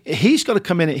 Right. I mean, he's going to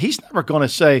come in. He's never going to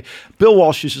say. Bill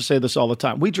Walsh used to say this all the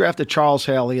time. We drafted Charles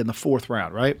Haley in the 4th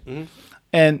round, right? Mm-hmm.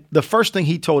 And the first thing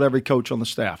he told every coach on the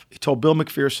staff, he told Bill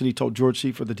McPherson, he told George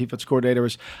Seifert, the defense coordinator,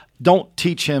 is don't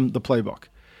teach him the playbook.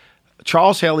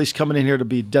 Charles Haley's coming in here to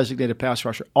be designated pass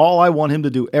rusher. All I want him to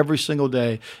do every single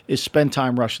day is spend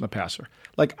time rushing the passer.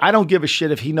 Like, I don't give a shit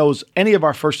if he knows any of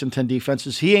our 1st and 10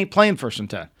 defenses. He ain't playing 1st and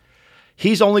 10.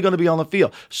 He's only going to be on the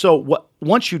field. So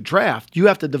once you draft, you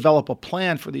have to develop a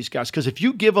plan for these guys. Because if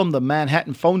you give them the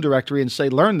Manhattan phone directory and say,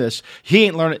 learn this, he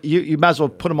ain't learning. You might as well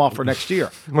put him off for next year,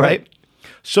 right?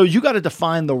 So you got to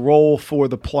define the role for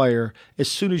the player as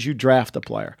soon as you draft a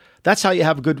player. That's how you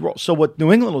have a good role. So what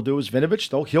New England will do is Vinovich,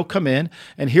 though, he'll come in,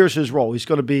 and here's his role. He's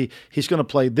going to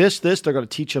play this. They're going to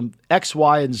teach him X,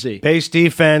 Y, and Z. Base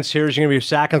defense. Here's you're going to be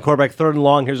sacking the quarterback 3rd and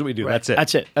long. Here's what we do. Right.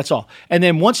 That's it. That's all. And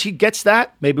then once he gets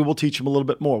that, maybe we'll teach him a little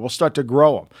bit more. We'll start to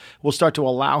grow him. We'll start to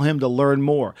allow him to learn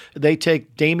more. They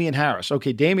take Damian Harris.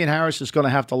 Okay, Damian Harris is going to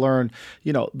have to learn,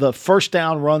 the first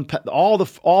down run, all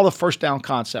the first down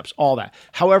concepts, all that.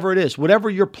 However it is, whatever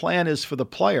your plan is for the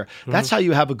player, that's how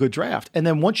you have a good draft. And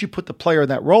then once you put the player in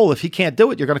that role, if he can't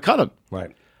do it, you're going to cut him. Right.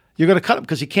 You're going to cut him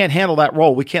because he can't handle that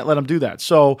role. We can't let him do that.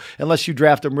 So unless you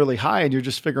draft him really high and you're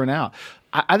just figuring out.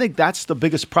 I think that's the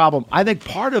biggest problem. I think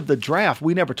part of the draft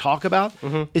we never talk about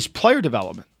is player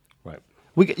development. Right.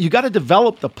 You got to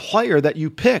develop the player that you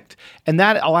picked, and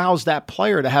that allows that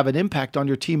player to have an impact on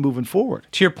your team moving forward.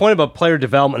 To your point about player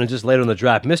development and just later in the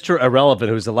draft, Mr. Irrelevant,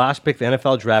 who was the last pick of the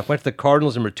NFL draft, went to the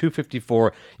Cardinals, number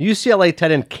 254, UCLA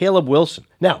tight end Caleb Wilson.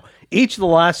 Now, each of the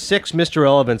last 6 Mr.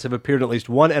 Irrelevants have appeared in at least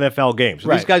one NFL game. So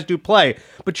these guys do play.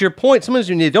 But to your point, sometimes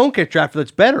when you don't get drafted,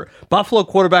 that's better. Buffalo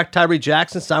quarterback Tyree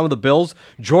Jackson signed with the Bills.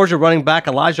 Georgia running back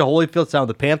Elijah Holyfield signed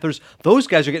with the Panthers. Those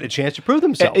guys are getting a chance to prove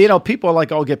themselves. People are like,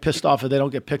 get pissed off if they don't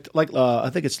get picked. Like, I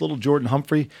think it's little Jordan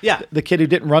Humphrey. Yeah. The kid who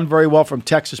didn't run very well from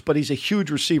Texas, but he's a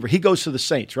huge receiver. He goes to the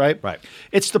Saints, right? Right.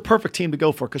 It's the perfect team to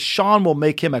go for because Sean will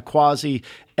make him a quasi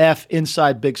F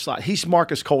inside big slot. He's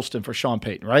Marcus Colston for Sean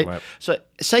Payton, right? So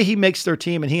say he makes their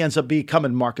team and he ends up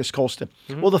becoming Marcus Colston.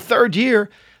 Well, the third year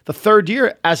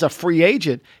as a free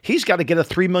agent, he's got to get a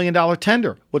 $3 million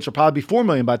tender, which will probably be $4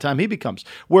 million by the time he becomes.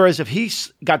 Whereas if he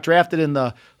got drafted in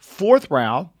the 4th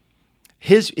round,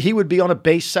 he would be on a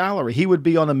base salary. He would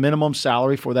be on a minimum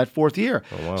salary for that 4th year.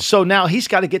 Oh, wow. So now he's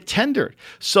got to get tendered.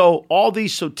 So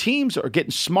teams are getting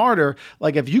smarter.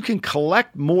 Like if you can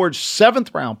collect more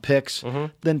 7th round picks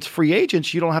than free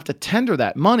agents, you don't have to tender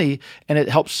that money, and it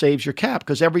helps saves your cap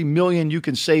because every $1 million you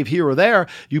can save here or there,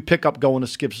 you pick up going to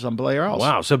skip somebody else.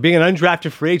 Wow. So being an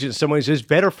undrafted free agent in some ways is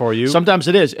better for you. Sometimes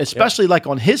it is, especially like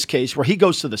on his case where he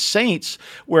goes to the Saints,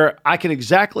 where I can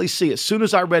exactly see as soon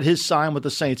as I read his sign with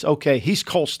the Saints, okay, he's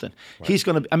Colston. Right. He's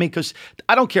going to, because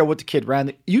I don't care what the kid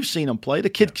ran. You've seen him play. The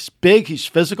kid's big. He's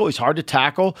physical. He's hard to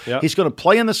tackle. Yep. He's going to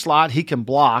play in the slot. He can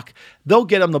block. They'll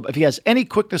get him, if he has any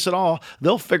quickness at all,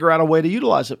 they'll figure out a way to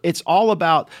utilize it. It's all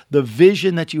about the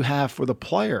vision that you have for the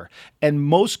player. And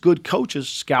most good coaches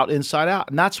scout inside out.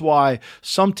 And that's why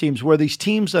some teams, where these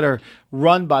teams that are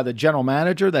run by the general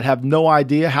manager that have no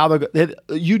idea how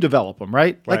you develop them,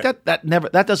 right? Like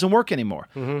that doesn't work anymore.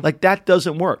 Like that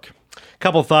doesn't work.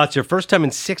 Couple thoughts here. First time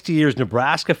in 60 years,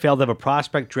 Nebraska failed to have a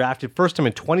prospect drafted. First time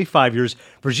in 25 years,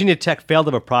 Virginia Tech failed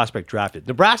to have a prospect drafted.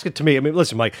 Nebraska, to me,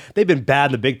 listen, Mike, they've been bad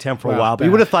in the Big Ten for a while, but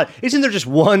you would have thought, isn't there just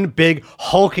one big,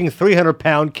 hulking,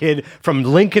 300-pound kid from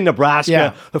Lincoln, Nebraska?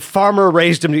 Yeah. The farmer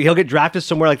raised him. He'll get drafted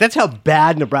somewhere. Like, that's how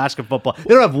bad Nebraska football.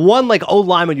 They don't have one,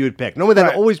 O-lineman you would pick. Normally,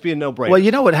 that would always be a no-brainer. Well,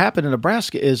 you know what happened in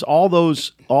Nebraska is all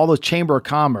those Chamber of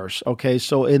Commerce, okay,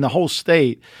 so in the whole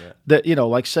state, that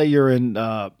like say you're in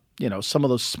some of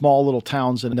those small little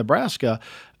towns in Nebraska,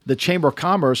 the Chamber of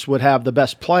Commerce would have the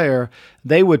best player.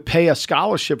 They would pay a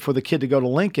scholarship for the kid to go to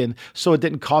Lincoln, so it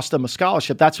didn't cost them a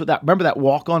scholarship. Remember that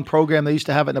walk-on program they used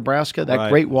to have at Nebraska, that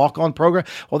great walk-on program?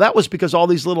 Well, that was because all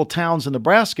these little towns in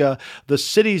Nebraska, the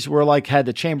cities were had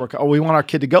the Chamber, we want our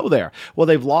kid to go there. Well,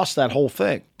 they've lost that whole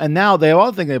thing. And now the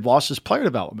other thing they've lost is player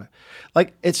development.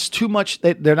 It's too much.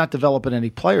 They're not developing any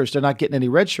players. They're not getting any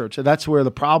red shirts. And that's where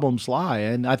the problems lie.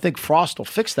 And I think Frost will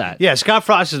fix that. Yeah, Scott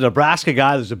Frost is a Nebraska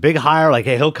guy. There's a big hire.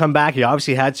 Hey, he'll come back. He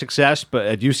obviously had success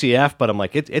at UCF, but I'm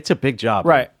it's a big job.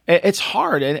 Right. It's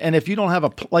hard. And if you don't have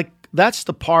that's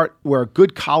the part where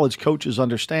good college coaches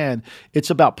understand it's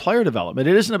about player development.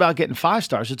 It isn't about getting 5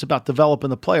 stars. It's about developing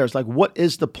the players. Like, what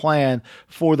is the plan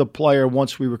for the player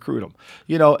once we recruit them?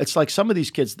 It's like some of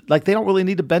these kids, like, they don't really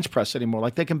need to bench press anymore.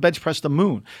 Like, they can bench press the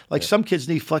moon. Like, some kids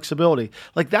need flexibility.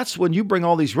 Like, that's when you bring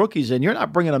all these rookies in. You're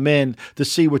not bringing them in to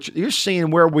see you're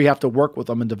seeing where we have to work with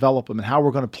them and develop them and how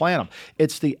we're going to plan them.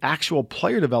 It's the actual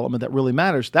player development that really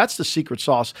matters. That's the secret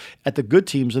sauce at the good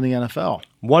teams in the NFL.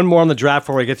 One more on the draft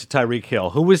before we get to Tyreek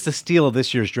Hill. Who was the steal of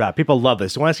this year's draft? People love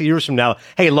this. I want to see years from now,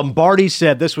 hey, Lombardi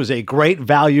said this was a great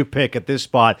value pick at this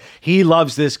spot. He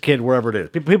loves this kid wherever it is.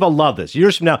 People love this.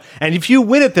 Years from now, and if you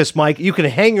win at this, Mike, you can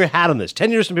hang your hat on this.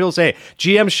 10 years from now, people say,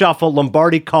 GM shuffle,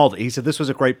 Lombardi called it. He said this was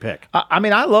a great pick.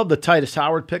 I love the Titus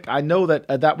Howard pick. I know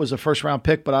that that was a first-round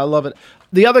pick, but I love it.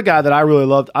 The other guy that I really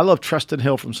loved, I love Treston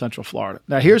Hill from Central Florida.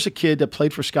 Now, here's a kid that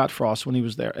played for Scott Frost when he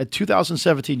was there. At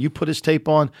 2017, you put his tape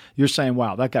on, you're saying,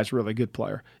 wow, that guy's a really good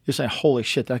player. You're saying, holy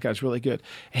shit, that guy's really good.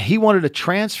 And he wanted to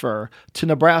transfer to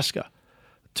Nebraska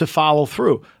to follow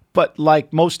through. But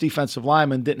like most defensive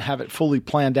linemen, didn't have it fully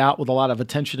planned out with a lot of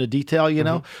attention to detail, you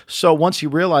know? So once he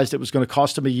realized it was going to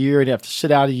cost him a year and he'd have to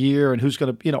sit out a year and who's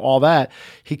going to, all that,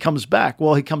 he comes back.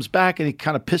 Well, he comes back and he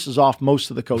kind of pisses off most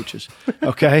of the coaches,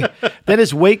 okay? Then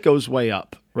his weight goes way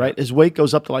up, right? His weight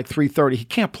goes up to like 330. He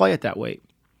can't play at that weight.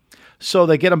 So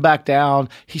they get him back down.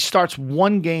 He starts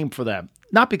one game for them.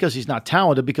 Not because he's not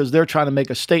talented, because they're trying to make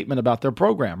a statement about their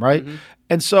program, right?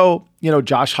 And so,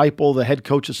 Josh Heupel, the head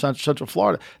coach of Central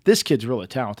Florida, this kid's really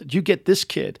talented. You get this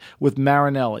kid with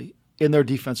Marinelli in their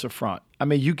defensive front. I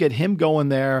mean, you get him going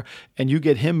there and you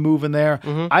get him moving there.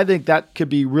 I think that could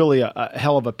be really a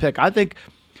hell of a pick. I think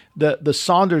the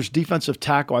Saunders defensive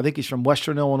tackle, I think he's from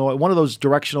Western Illinois, one of those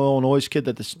directional Illinois kid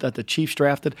that the Chiefs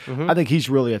drafted. I think he's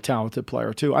really a talented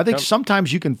player too. I think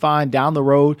sometimes you can find down the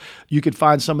road, you could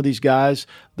find some of these guys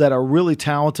that are really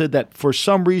talented that for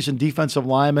some reason defensive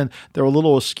linemen, they're a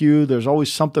little askew. There's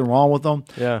always something wrong with them.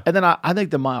 Yeah. And then I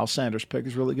think the Miles Sanders pick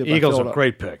is really good. Eagles are a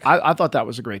great pick. I thought that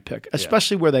was a great pick,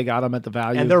 especially where they got him at the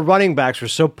value. And their running backs were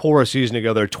so poor a season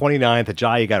ago. They're 29th.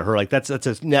 Ajayi got hurt. Like that's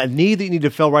a need that you need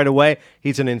to fill right away.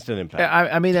 He's an instant impact.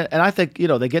 I mean, and I think,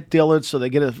 they get Dillard, so they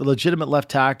get a legitimate left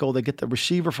tackle. They get the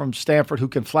receiver from Stanford who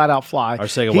can flat out fly.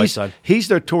 Arcega-Whiteside. He's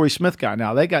their Torrey Smith guy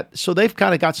now. They've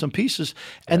kind of got some pieces,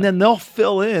 and then they'll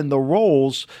fill in the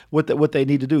roles with what they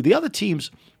need to do. The other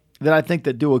teams that I think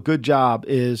that do a good job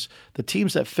is the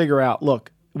teams that figure out,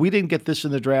 look, we didn't get this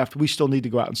in the draft. We still need to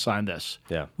go out and sign this.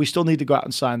 Yeah. We still need to go out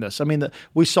and sign this. I mean,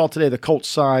 we saw today the Colts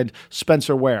signed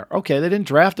Spencer Ware. Okay, they didn't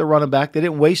draft a running back. They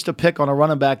didn't waste a pick on a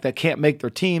running back that can't make their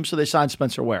team, so they signed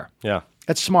Spencer Ware. Yeah.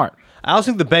 That's smart. I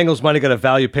also think the Bengals might have got a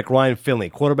value pick, Ryan Finley,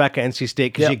 quarterback at NC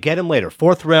State, because you get him later.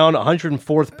 4th round,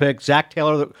 104th pick. Zach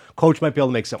Taylor, the coach, might be able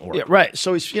to make something work. Yeah, right.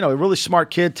 So he's, a really smart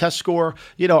kid, test score.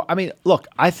 Look,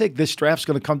 I think this draft's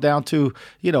going to come down to,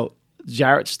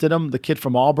 Jarrett Stidham, the kid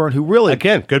from Auburn, who really...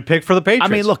 Again, good pick for the Patriots.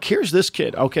 I mean, look, here's this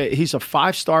kid. Okay, he's a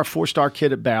 5-star, 4-star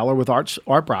kid at Baylor with Art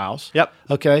Briles. Yep.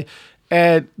 Okay.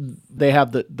 And they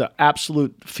have the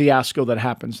absolute fiasco that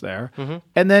happens there.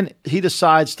 And then he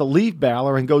decides to leave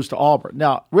Baylor and goes to Auburn.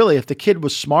 Now, really, if the kid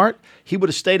was smart, he would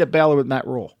have stayed at Baylor with Matt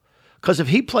Rule. Because if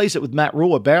he plays it with Matt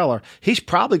Rule at Baylor, he's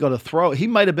probably going to throw. He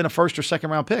might have been a 1st or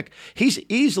 2nd round pick. He's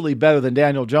easily better than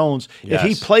Daniel Jones if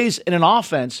he plays in an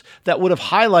offense that would have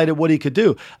highlighted what he could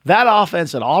do. That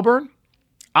offense at Auburn,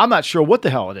 I'm not sure what the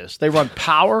hell it is. They run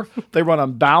power. They run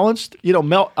unbalanced.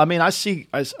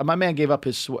 My man gave up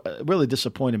his, really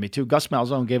disappointed me too. Gus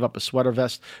Malzone gave up a sweater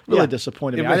vest. Really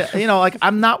disappointed me.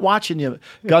 I'm not watching you,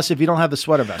 Gus, if you don't have the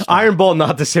sweater vest on. Iron Bolt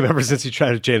not the same ever since he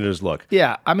tried to change his look.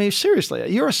 Yeah, I mean,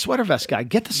 seriously, you're a sweater vest guy.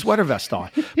 Get the sweater vest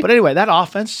on. But anyway, that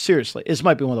offense, seriously, this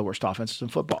might be one of the worst offenses in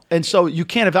football. And so you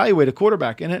can't evaluate a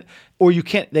quarterback in it, or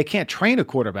they can't train a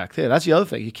quarterback there. That's the other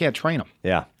thing. You can't train them.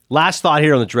 Yeah. Last thought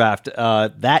here on the draft.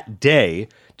 That day,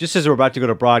 just as we're about to go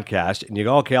to broadcast, and you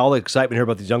go, okay, all the excitement here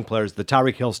about these young players, the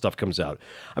Tyreek Hill stuff comes out.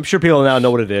 I'm sure people now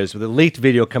know what it is. The leaked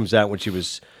video comes out when she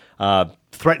was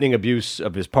threatening abuse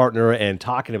of his partner and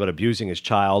talking about abusing his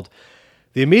child.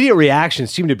 The immediate reaction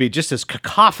seemed to be just this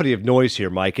cacophony of noise here,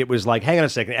 Mike. It was like, hang on a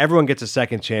second, everyone gets a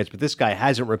second chance, but this guy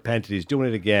hasn't repented. He's doing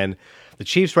it again. The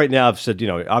Chiefs right now have said,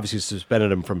 obviously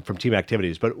suspended him from team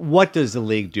activities. But what does the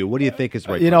league do? What do you think is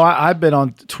right? I've been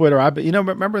on Twitter.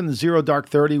 Remember in the Zero Dark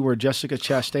 30 where Jessica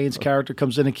Chastain's character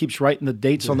comes in and keeps writing the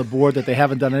dates on the board that they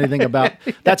haven't done anything about?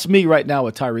 That's me right now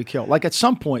with Tyreek Hill. Like at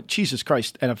some point, Jesus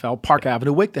Christ, NFL, Park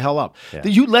Avenue, wake the hell up. Yeah.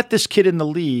 You let this kid in the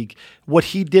league, what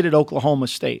he did at Oklahoma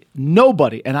State.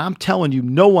 Nobody, and I'm telling you,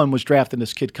 no one was drafting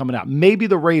this kid coming out. Maybe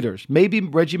the Raiders, maybe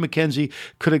Reggie McKenzie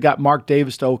could have got Mark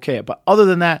Davis to okay it. But other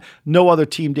than that, no no other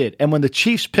team did. And when the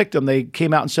Chiefs picked him, they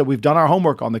came out and said, we've done our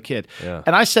homework on the kid. Yeah.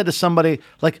 And I said to somebody,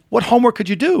 like, what homework could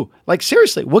you do? Like,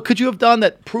 seriously, what could you have done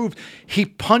that proved he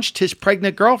punched his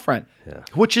pregnant girlfriend,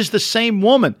 which is the same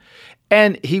woman?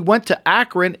 And he went to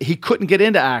Akron. He couldn't get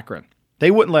into Akron. They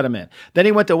wouldn't let him in. Then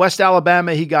he went to West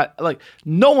Alabama. He got, like,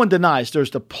 no one denies there's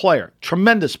the player,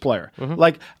 tremendous player.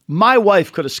 Like, my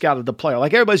wife could have scouted the player.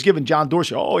 Like, everybody's giving John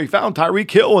Dorsey, oh, he found Tyreek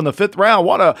Hill in the 5th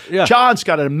round. John's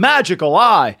got a magical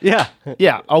eye. Yeah.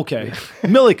 Yeah, okay.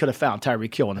 Millie could have found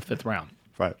Tyreek Hill in the 5th round.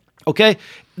 Right. Okay?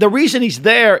 The reason he's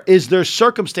there is there's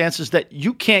circumstances that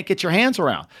you can't get your hands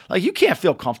around. Like, you can't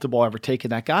feel comfortable ever taking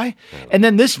that guy. And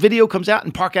then this video comes out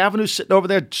and Park Avenue's sitting over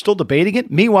there still debating it.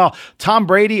 Meanwhile, Tom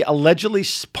Brady allegedly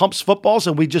pumps footballs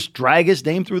and we just drag his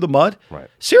name through the mud. Right.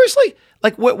 Seriously?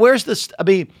 Like, where's this? I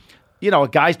mean, you know, a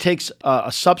guy takes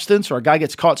a substance or a guy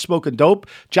gets caught smoking dope.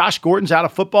 Josh Gordon's out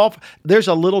of football. There's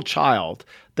a little child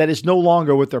that is no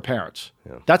longer with their parents.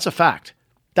 Yeah. That's a fact.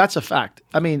 That's a fact.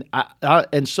 I mean,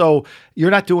 and so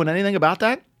you're not doing anything about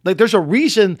that? Like, there's a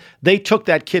reason they took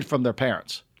that kid from their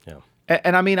parents. Yeah.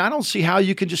 And I mean, I don't see how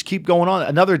you can just keep going on.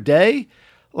 Another day?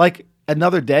 Like,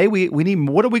 another day? We need,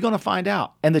 what are we going to find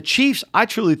out? And the Chiefs, I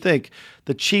truly think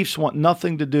the Chiefs want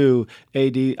nothing to do,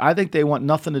 AD. I think they want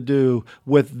nothing to do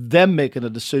with them making a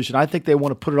decision. I think they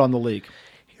want to put it on the league.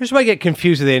 Here's why I get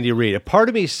confused with Andy Reid. A part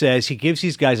of me says he gives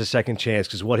these guys a second chance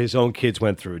because what his own kids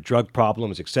went through, drug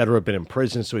problems, et cetera, been in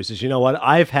prison. So he says, you know what?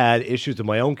 I've had issues with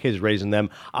my own kids raising them.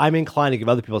 I'm inclined to give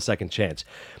other people a second chance.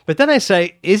 But then I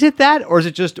say, is it that, or is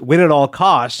it just win at all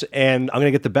costs and I'm going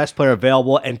to get the best player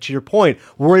available? And to your point,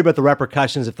 worry about the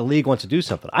repercussions if the league wants to do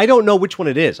something. I don't know which one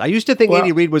it is. I used to think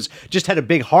Andy Reid just had a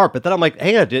big heart, but then I'm like,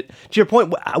 hang on, to your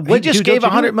point, he just gave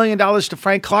 $100 million to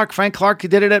Frank Clark. Frank Clark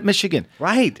did it at Michigan.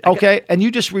 Right. Okay, and you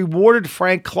just rewarded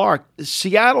Frank Clark.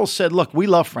 Seattle said, look, we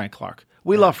love Frank Clark.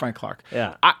 We love Frank Clark.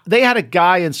 Yeah. They had a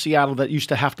guy in Seattle that used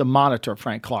to have to monitor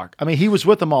Frank Clark. I mean, he was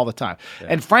with them all the time. Yeah.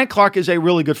 And Frank Clark is a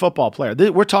really good football player.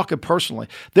 We're talking personally.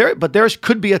 But there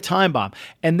could be a time bomb.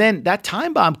 And then that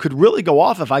time bomb could really go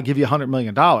off if I give you $100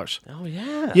 million. Oh,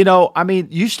 yeah. You know, I mean,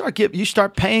 you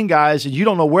start paying guys and you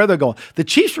don't know where they're going. The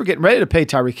Chiefs were getting ready to pay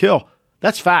Tyreek Hill.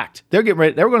 That's fact. They're getting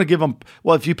ready. They were going to give him,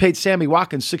 well, if you paid Sammy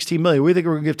Watkins $16 million, we think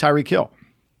we're going to give Tyreek Hill.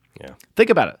 Yeah. Think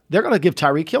about it. They're going to give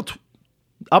Tyreek Hill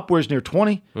upwards near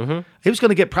 20. He was going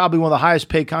to get probably one of the highest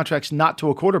paid contracts not to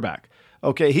a quarterback.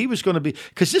 Okay, he was going to be,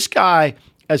 because this guy,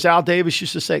 as Al Davis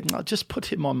used to say, no, just put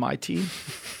him on my team.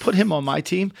 Put him on my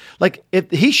team. Like, if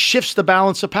he shifts the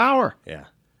balance of power. Yeah.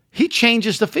 He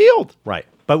changes the field. Right.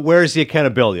 But where's the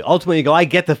accountability? Ultimately, you go, I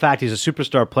get the fact he's a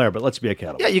superstar player, but let's be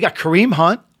accountable. Yeah, you got Kareem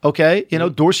Hunt. Okay, you know,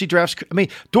 Dorsey drafts. I mean,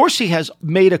 Dorsey has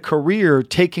made a career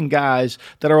taking guys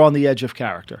that are on the edge of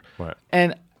character. Right.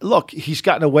 And look, he's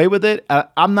gotten away with it.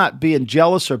 I'm not being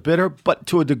jealous or bitter, but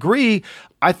to a degree,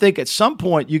 I think at some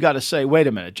point you got to say, wait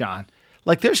a minute, John.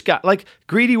 Like, there's got, like,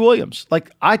 Greedy Williams.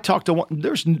 Like, I talked to one,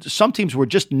 there's some teams were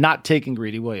just not taking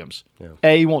Greedy Williams.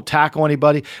 Yeah. He won't tackle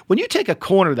anybody. When you take a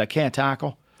corner that can't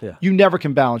tackle, you never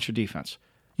can balance your defense.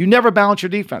 You never balance your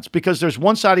defense because there's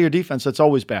one side of your defense that's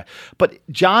always bad. But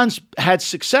John's had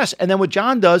success. And then what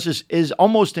John does is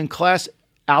almost in class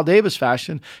Al Davis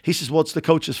fashion. He says, well, it's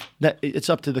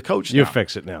up to the coach now. You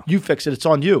fix it now. You fix it. It's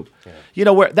on you. Yeah. You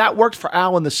know, where that worked for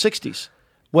Al in the 60s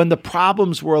when the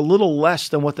problems were a little less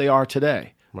than what they are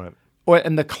today. Right.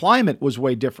 And the climate was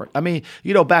way different. I mean,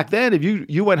 you know, back then, if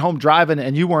you went home driving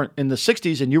and you weren't in the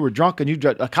 60s and you were drunk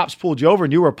and cops pulled you over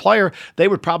and you were a player, they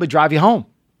would probably drive you home.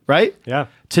 Right? Yeah.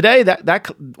 Today, that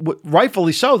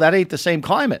rightfully so, that ain't the same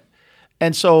climate.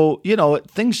 And so, you know,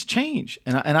 things change.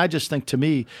 And I just think, to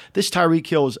me, this Tyreek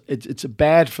Hill it's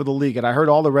bad for the league. And I heard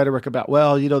all the rhetoric about,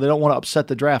 well, you know, they don't want to upset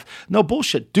the draft. No,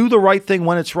 bullshit. Do the right thing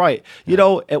when it's right. You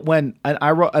know, I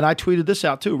tweeted this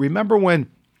out too. Remember when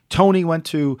Tony went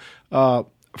to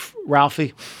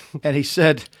Ralphie and he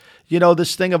said, you know,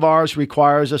 this thing of ours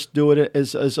requires us to do it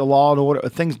as a law and order.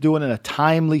 Things do it in a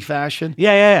timely fashion.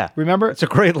 Yeah. Remember? It's a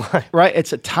great line. Right?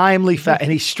 It's a timely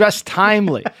and he stressed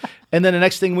timely. And then the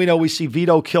next thing we know, we see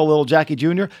Vito kill little Jackie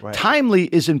Jr. Right. Timely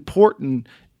is important.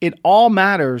 It all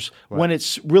matters when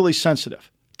it's really sensitive.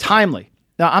 Timely.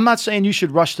 Now, I'm not saying you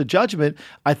should rush to judgment.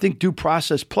 I think due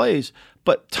process plays,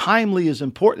 but timely is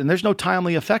important. And there's no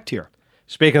timely effect here.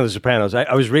 Speaking of The Sopranos,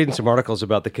 I was reading some articles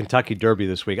about the Kentucky Derby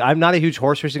this week. I'm not a huge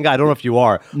horse racing guy. I don't know if you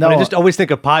are. No. But I just always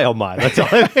think of Pie Oh My. That's all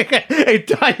I think.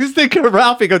 I just think of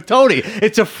Ralphie. Go, Tony,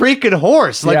 it's a freaking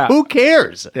horse. Like, Yeah. who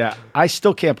cares? Yeah, I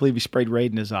still can't believe he sprayed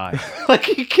Raid in his eye. Like,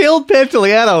 he killed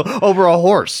Pantoliano over a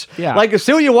horse. Yeah. Like,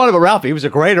 say what you want about Ralphie. He was a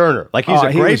great earner. Like, he's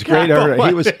a he great was great earner.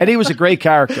 He was a great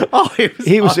character. Oh,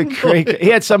 he was a great. He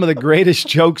had some of the greatest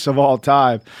jokes of all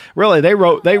time. Really, they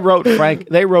wrote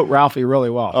Ralphie really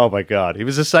well. Oh, my God. He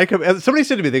was a psycho. Somebody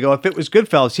said to me, they go, if it was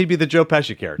Goodfellas, he'd be the Joe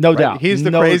Pesci character. No right? doubt. He's the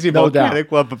No- crazy no doubt.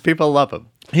 volcanic one, but people love him.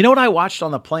 You know what I watched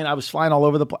on the plane? I was flying all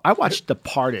over the plane. I watched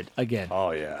Departed again. Oh,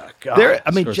 yeah. God, Jack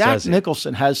Scorsese.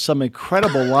 Nicholson has some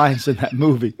incredible lines in that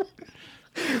movie.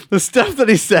 The stuff that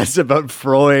he says about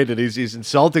Freud and he's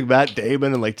insulting Matt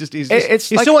Damon and like he's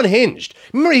like- so unhinged.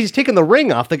 Remember, he's taking the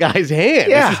ring off the guy's hand.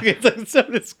 Yeah. It's so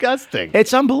disgusting.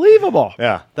 It's unbelievable.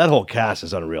 Yeah, that whole cast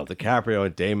is unreal. DiCaprio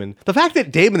and Damon. The fact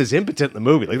that Damon is impotent in the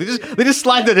movie, like they just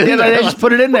slide that in Yeah, there. they just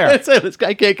put it in there. That's it. This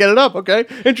guy can't get it up. Okay,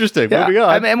 interesting. Moving on.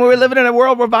 I mean, we were living in a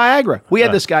world where Viagra. We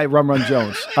had this guy, Rum Run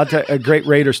Jones. I'll tell you, a great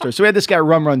Raider story. So we had this guy,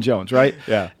 Rum Run Jones, right?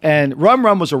 Yeah. And Rum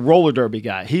Run was a roller derby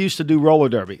guy. He used to do roller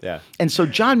derby. Yeah. And so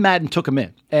John Madden took him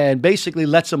in and basically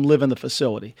lets him live in the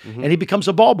facility. And he becomes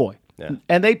a ball boy. Yeah.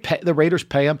 And the Raiders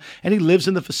pay him, and he lives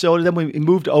in the facility. Then when he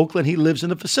moved to Oakland, he lives in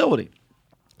the facility.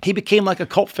 He became like a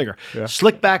cult figure.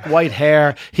 Slick back white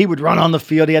hair. He would run on the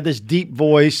field. He had this deep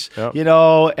voice,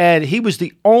 and he was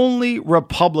the only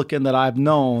Republican that I've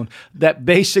known that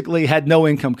basically had no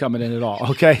income coming in at all,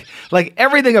 okay? Like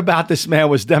everything about this man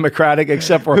was Democratic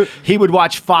except for he would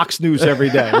watch Fox News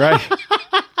every day, right?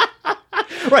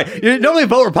 Right. You normally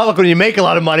vote Republican when you make a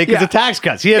lot of money because of tax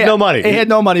cuts. He had no money. He had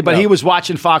no money, but he was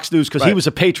watching Fox News because he was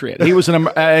a patriot. He was he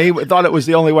thought it was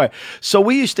the only way. So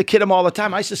we used to kid him all the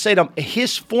time. I used to say to him,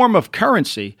 his form of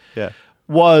currency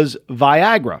was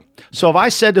Viagra. So if I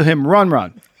said to him,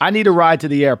 run, I need a ride to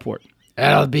the airport.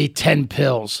 That'll be 10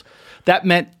 pills. That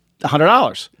meant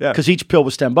 $100 because each pill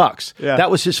was $10. Yeah. That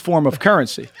was his form of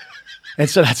currency. And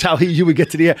so that's how you would get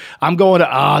to the air. I'm going to,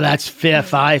 that's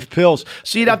 5 pills.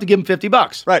 So you'd have to give him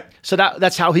 $50. Right. So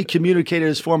that's how he communicated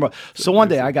his form of. So one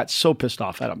day I got so pissed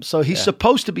off at him. So he's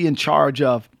supposed to be in charge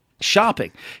of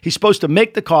shopping. He's supposed to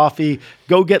make the coffee,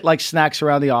 go get like snacks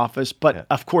around the office. But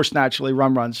of course, naturally,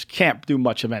 Runs can't do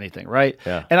much of anything, right?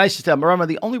 Yeah. And I used to tell him, Run,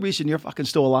 the only reason you're fucking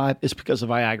still alive is because of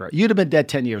Viagra. You'd have been dead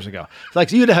 10 years ago.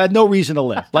 Like you'd have had no reason to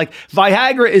live. Like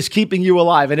Viagra is keeping you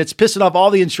alive, and it's pissing off all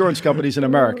the insurance companies in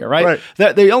America, right?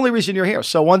 The only reason you're here.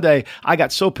 So one day I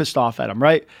got so pissed off at him,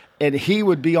 right? And he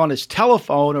would be on his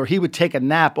telephone or he would take a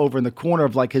nap over in the corner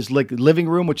of like his living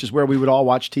room, which is where we would all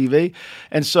watch TV.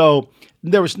 And so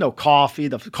there was no coffee.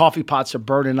 The coffee pots are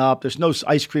burning up. There's no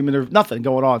ice cream and there's nothing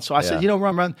going on. So I said,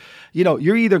 Run,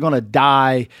 you're either going to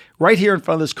die right here in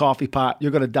front of this coffee pot.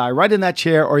 You're going to die right in that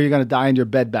chair or you're going to die in your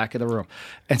bed back in the room.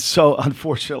 And so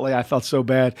unfortunately, I felt so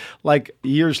bad. Like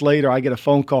years later, I get a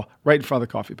phone call right in front of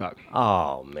the coffee pot.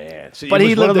 Oh, man. So But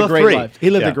he lived a great life. He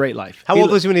lived a great life. How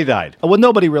old was he when he died? Well,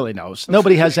 nobody really knows.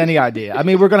 Nobody has any idea. I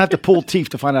mean, we're going to have to pull teeth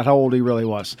to find out how old he really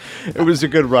was. It was a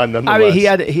good run, nonetheless. I mean,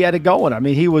 he had it going. I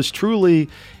mean, he was truly.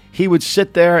 He would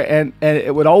sit there and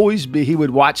it would always be. He would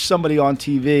watch somebody on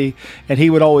TV and he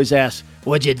would always ask,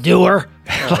 "Would you do her?"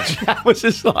 That was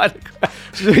his line.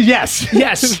 Yes.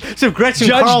 So Gretchen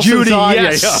Judge Carlson's Judy. on.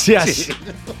 Yes.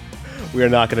 We are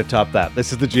not going to top that.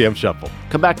 This is the GM Shuffle.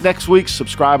 Come back next week.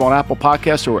 Subscribe on Apple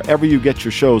Podcasts or wherever you get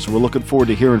your shows. We're looking forward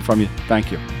to hearing from you.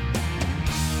 Thank you.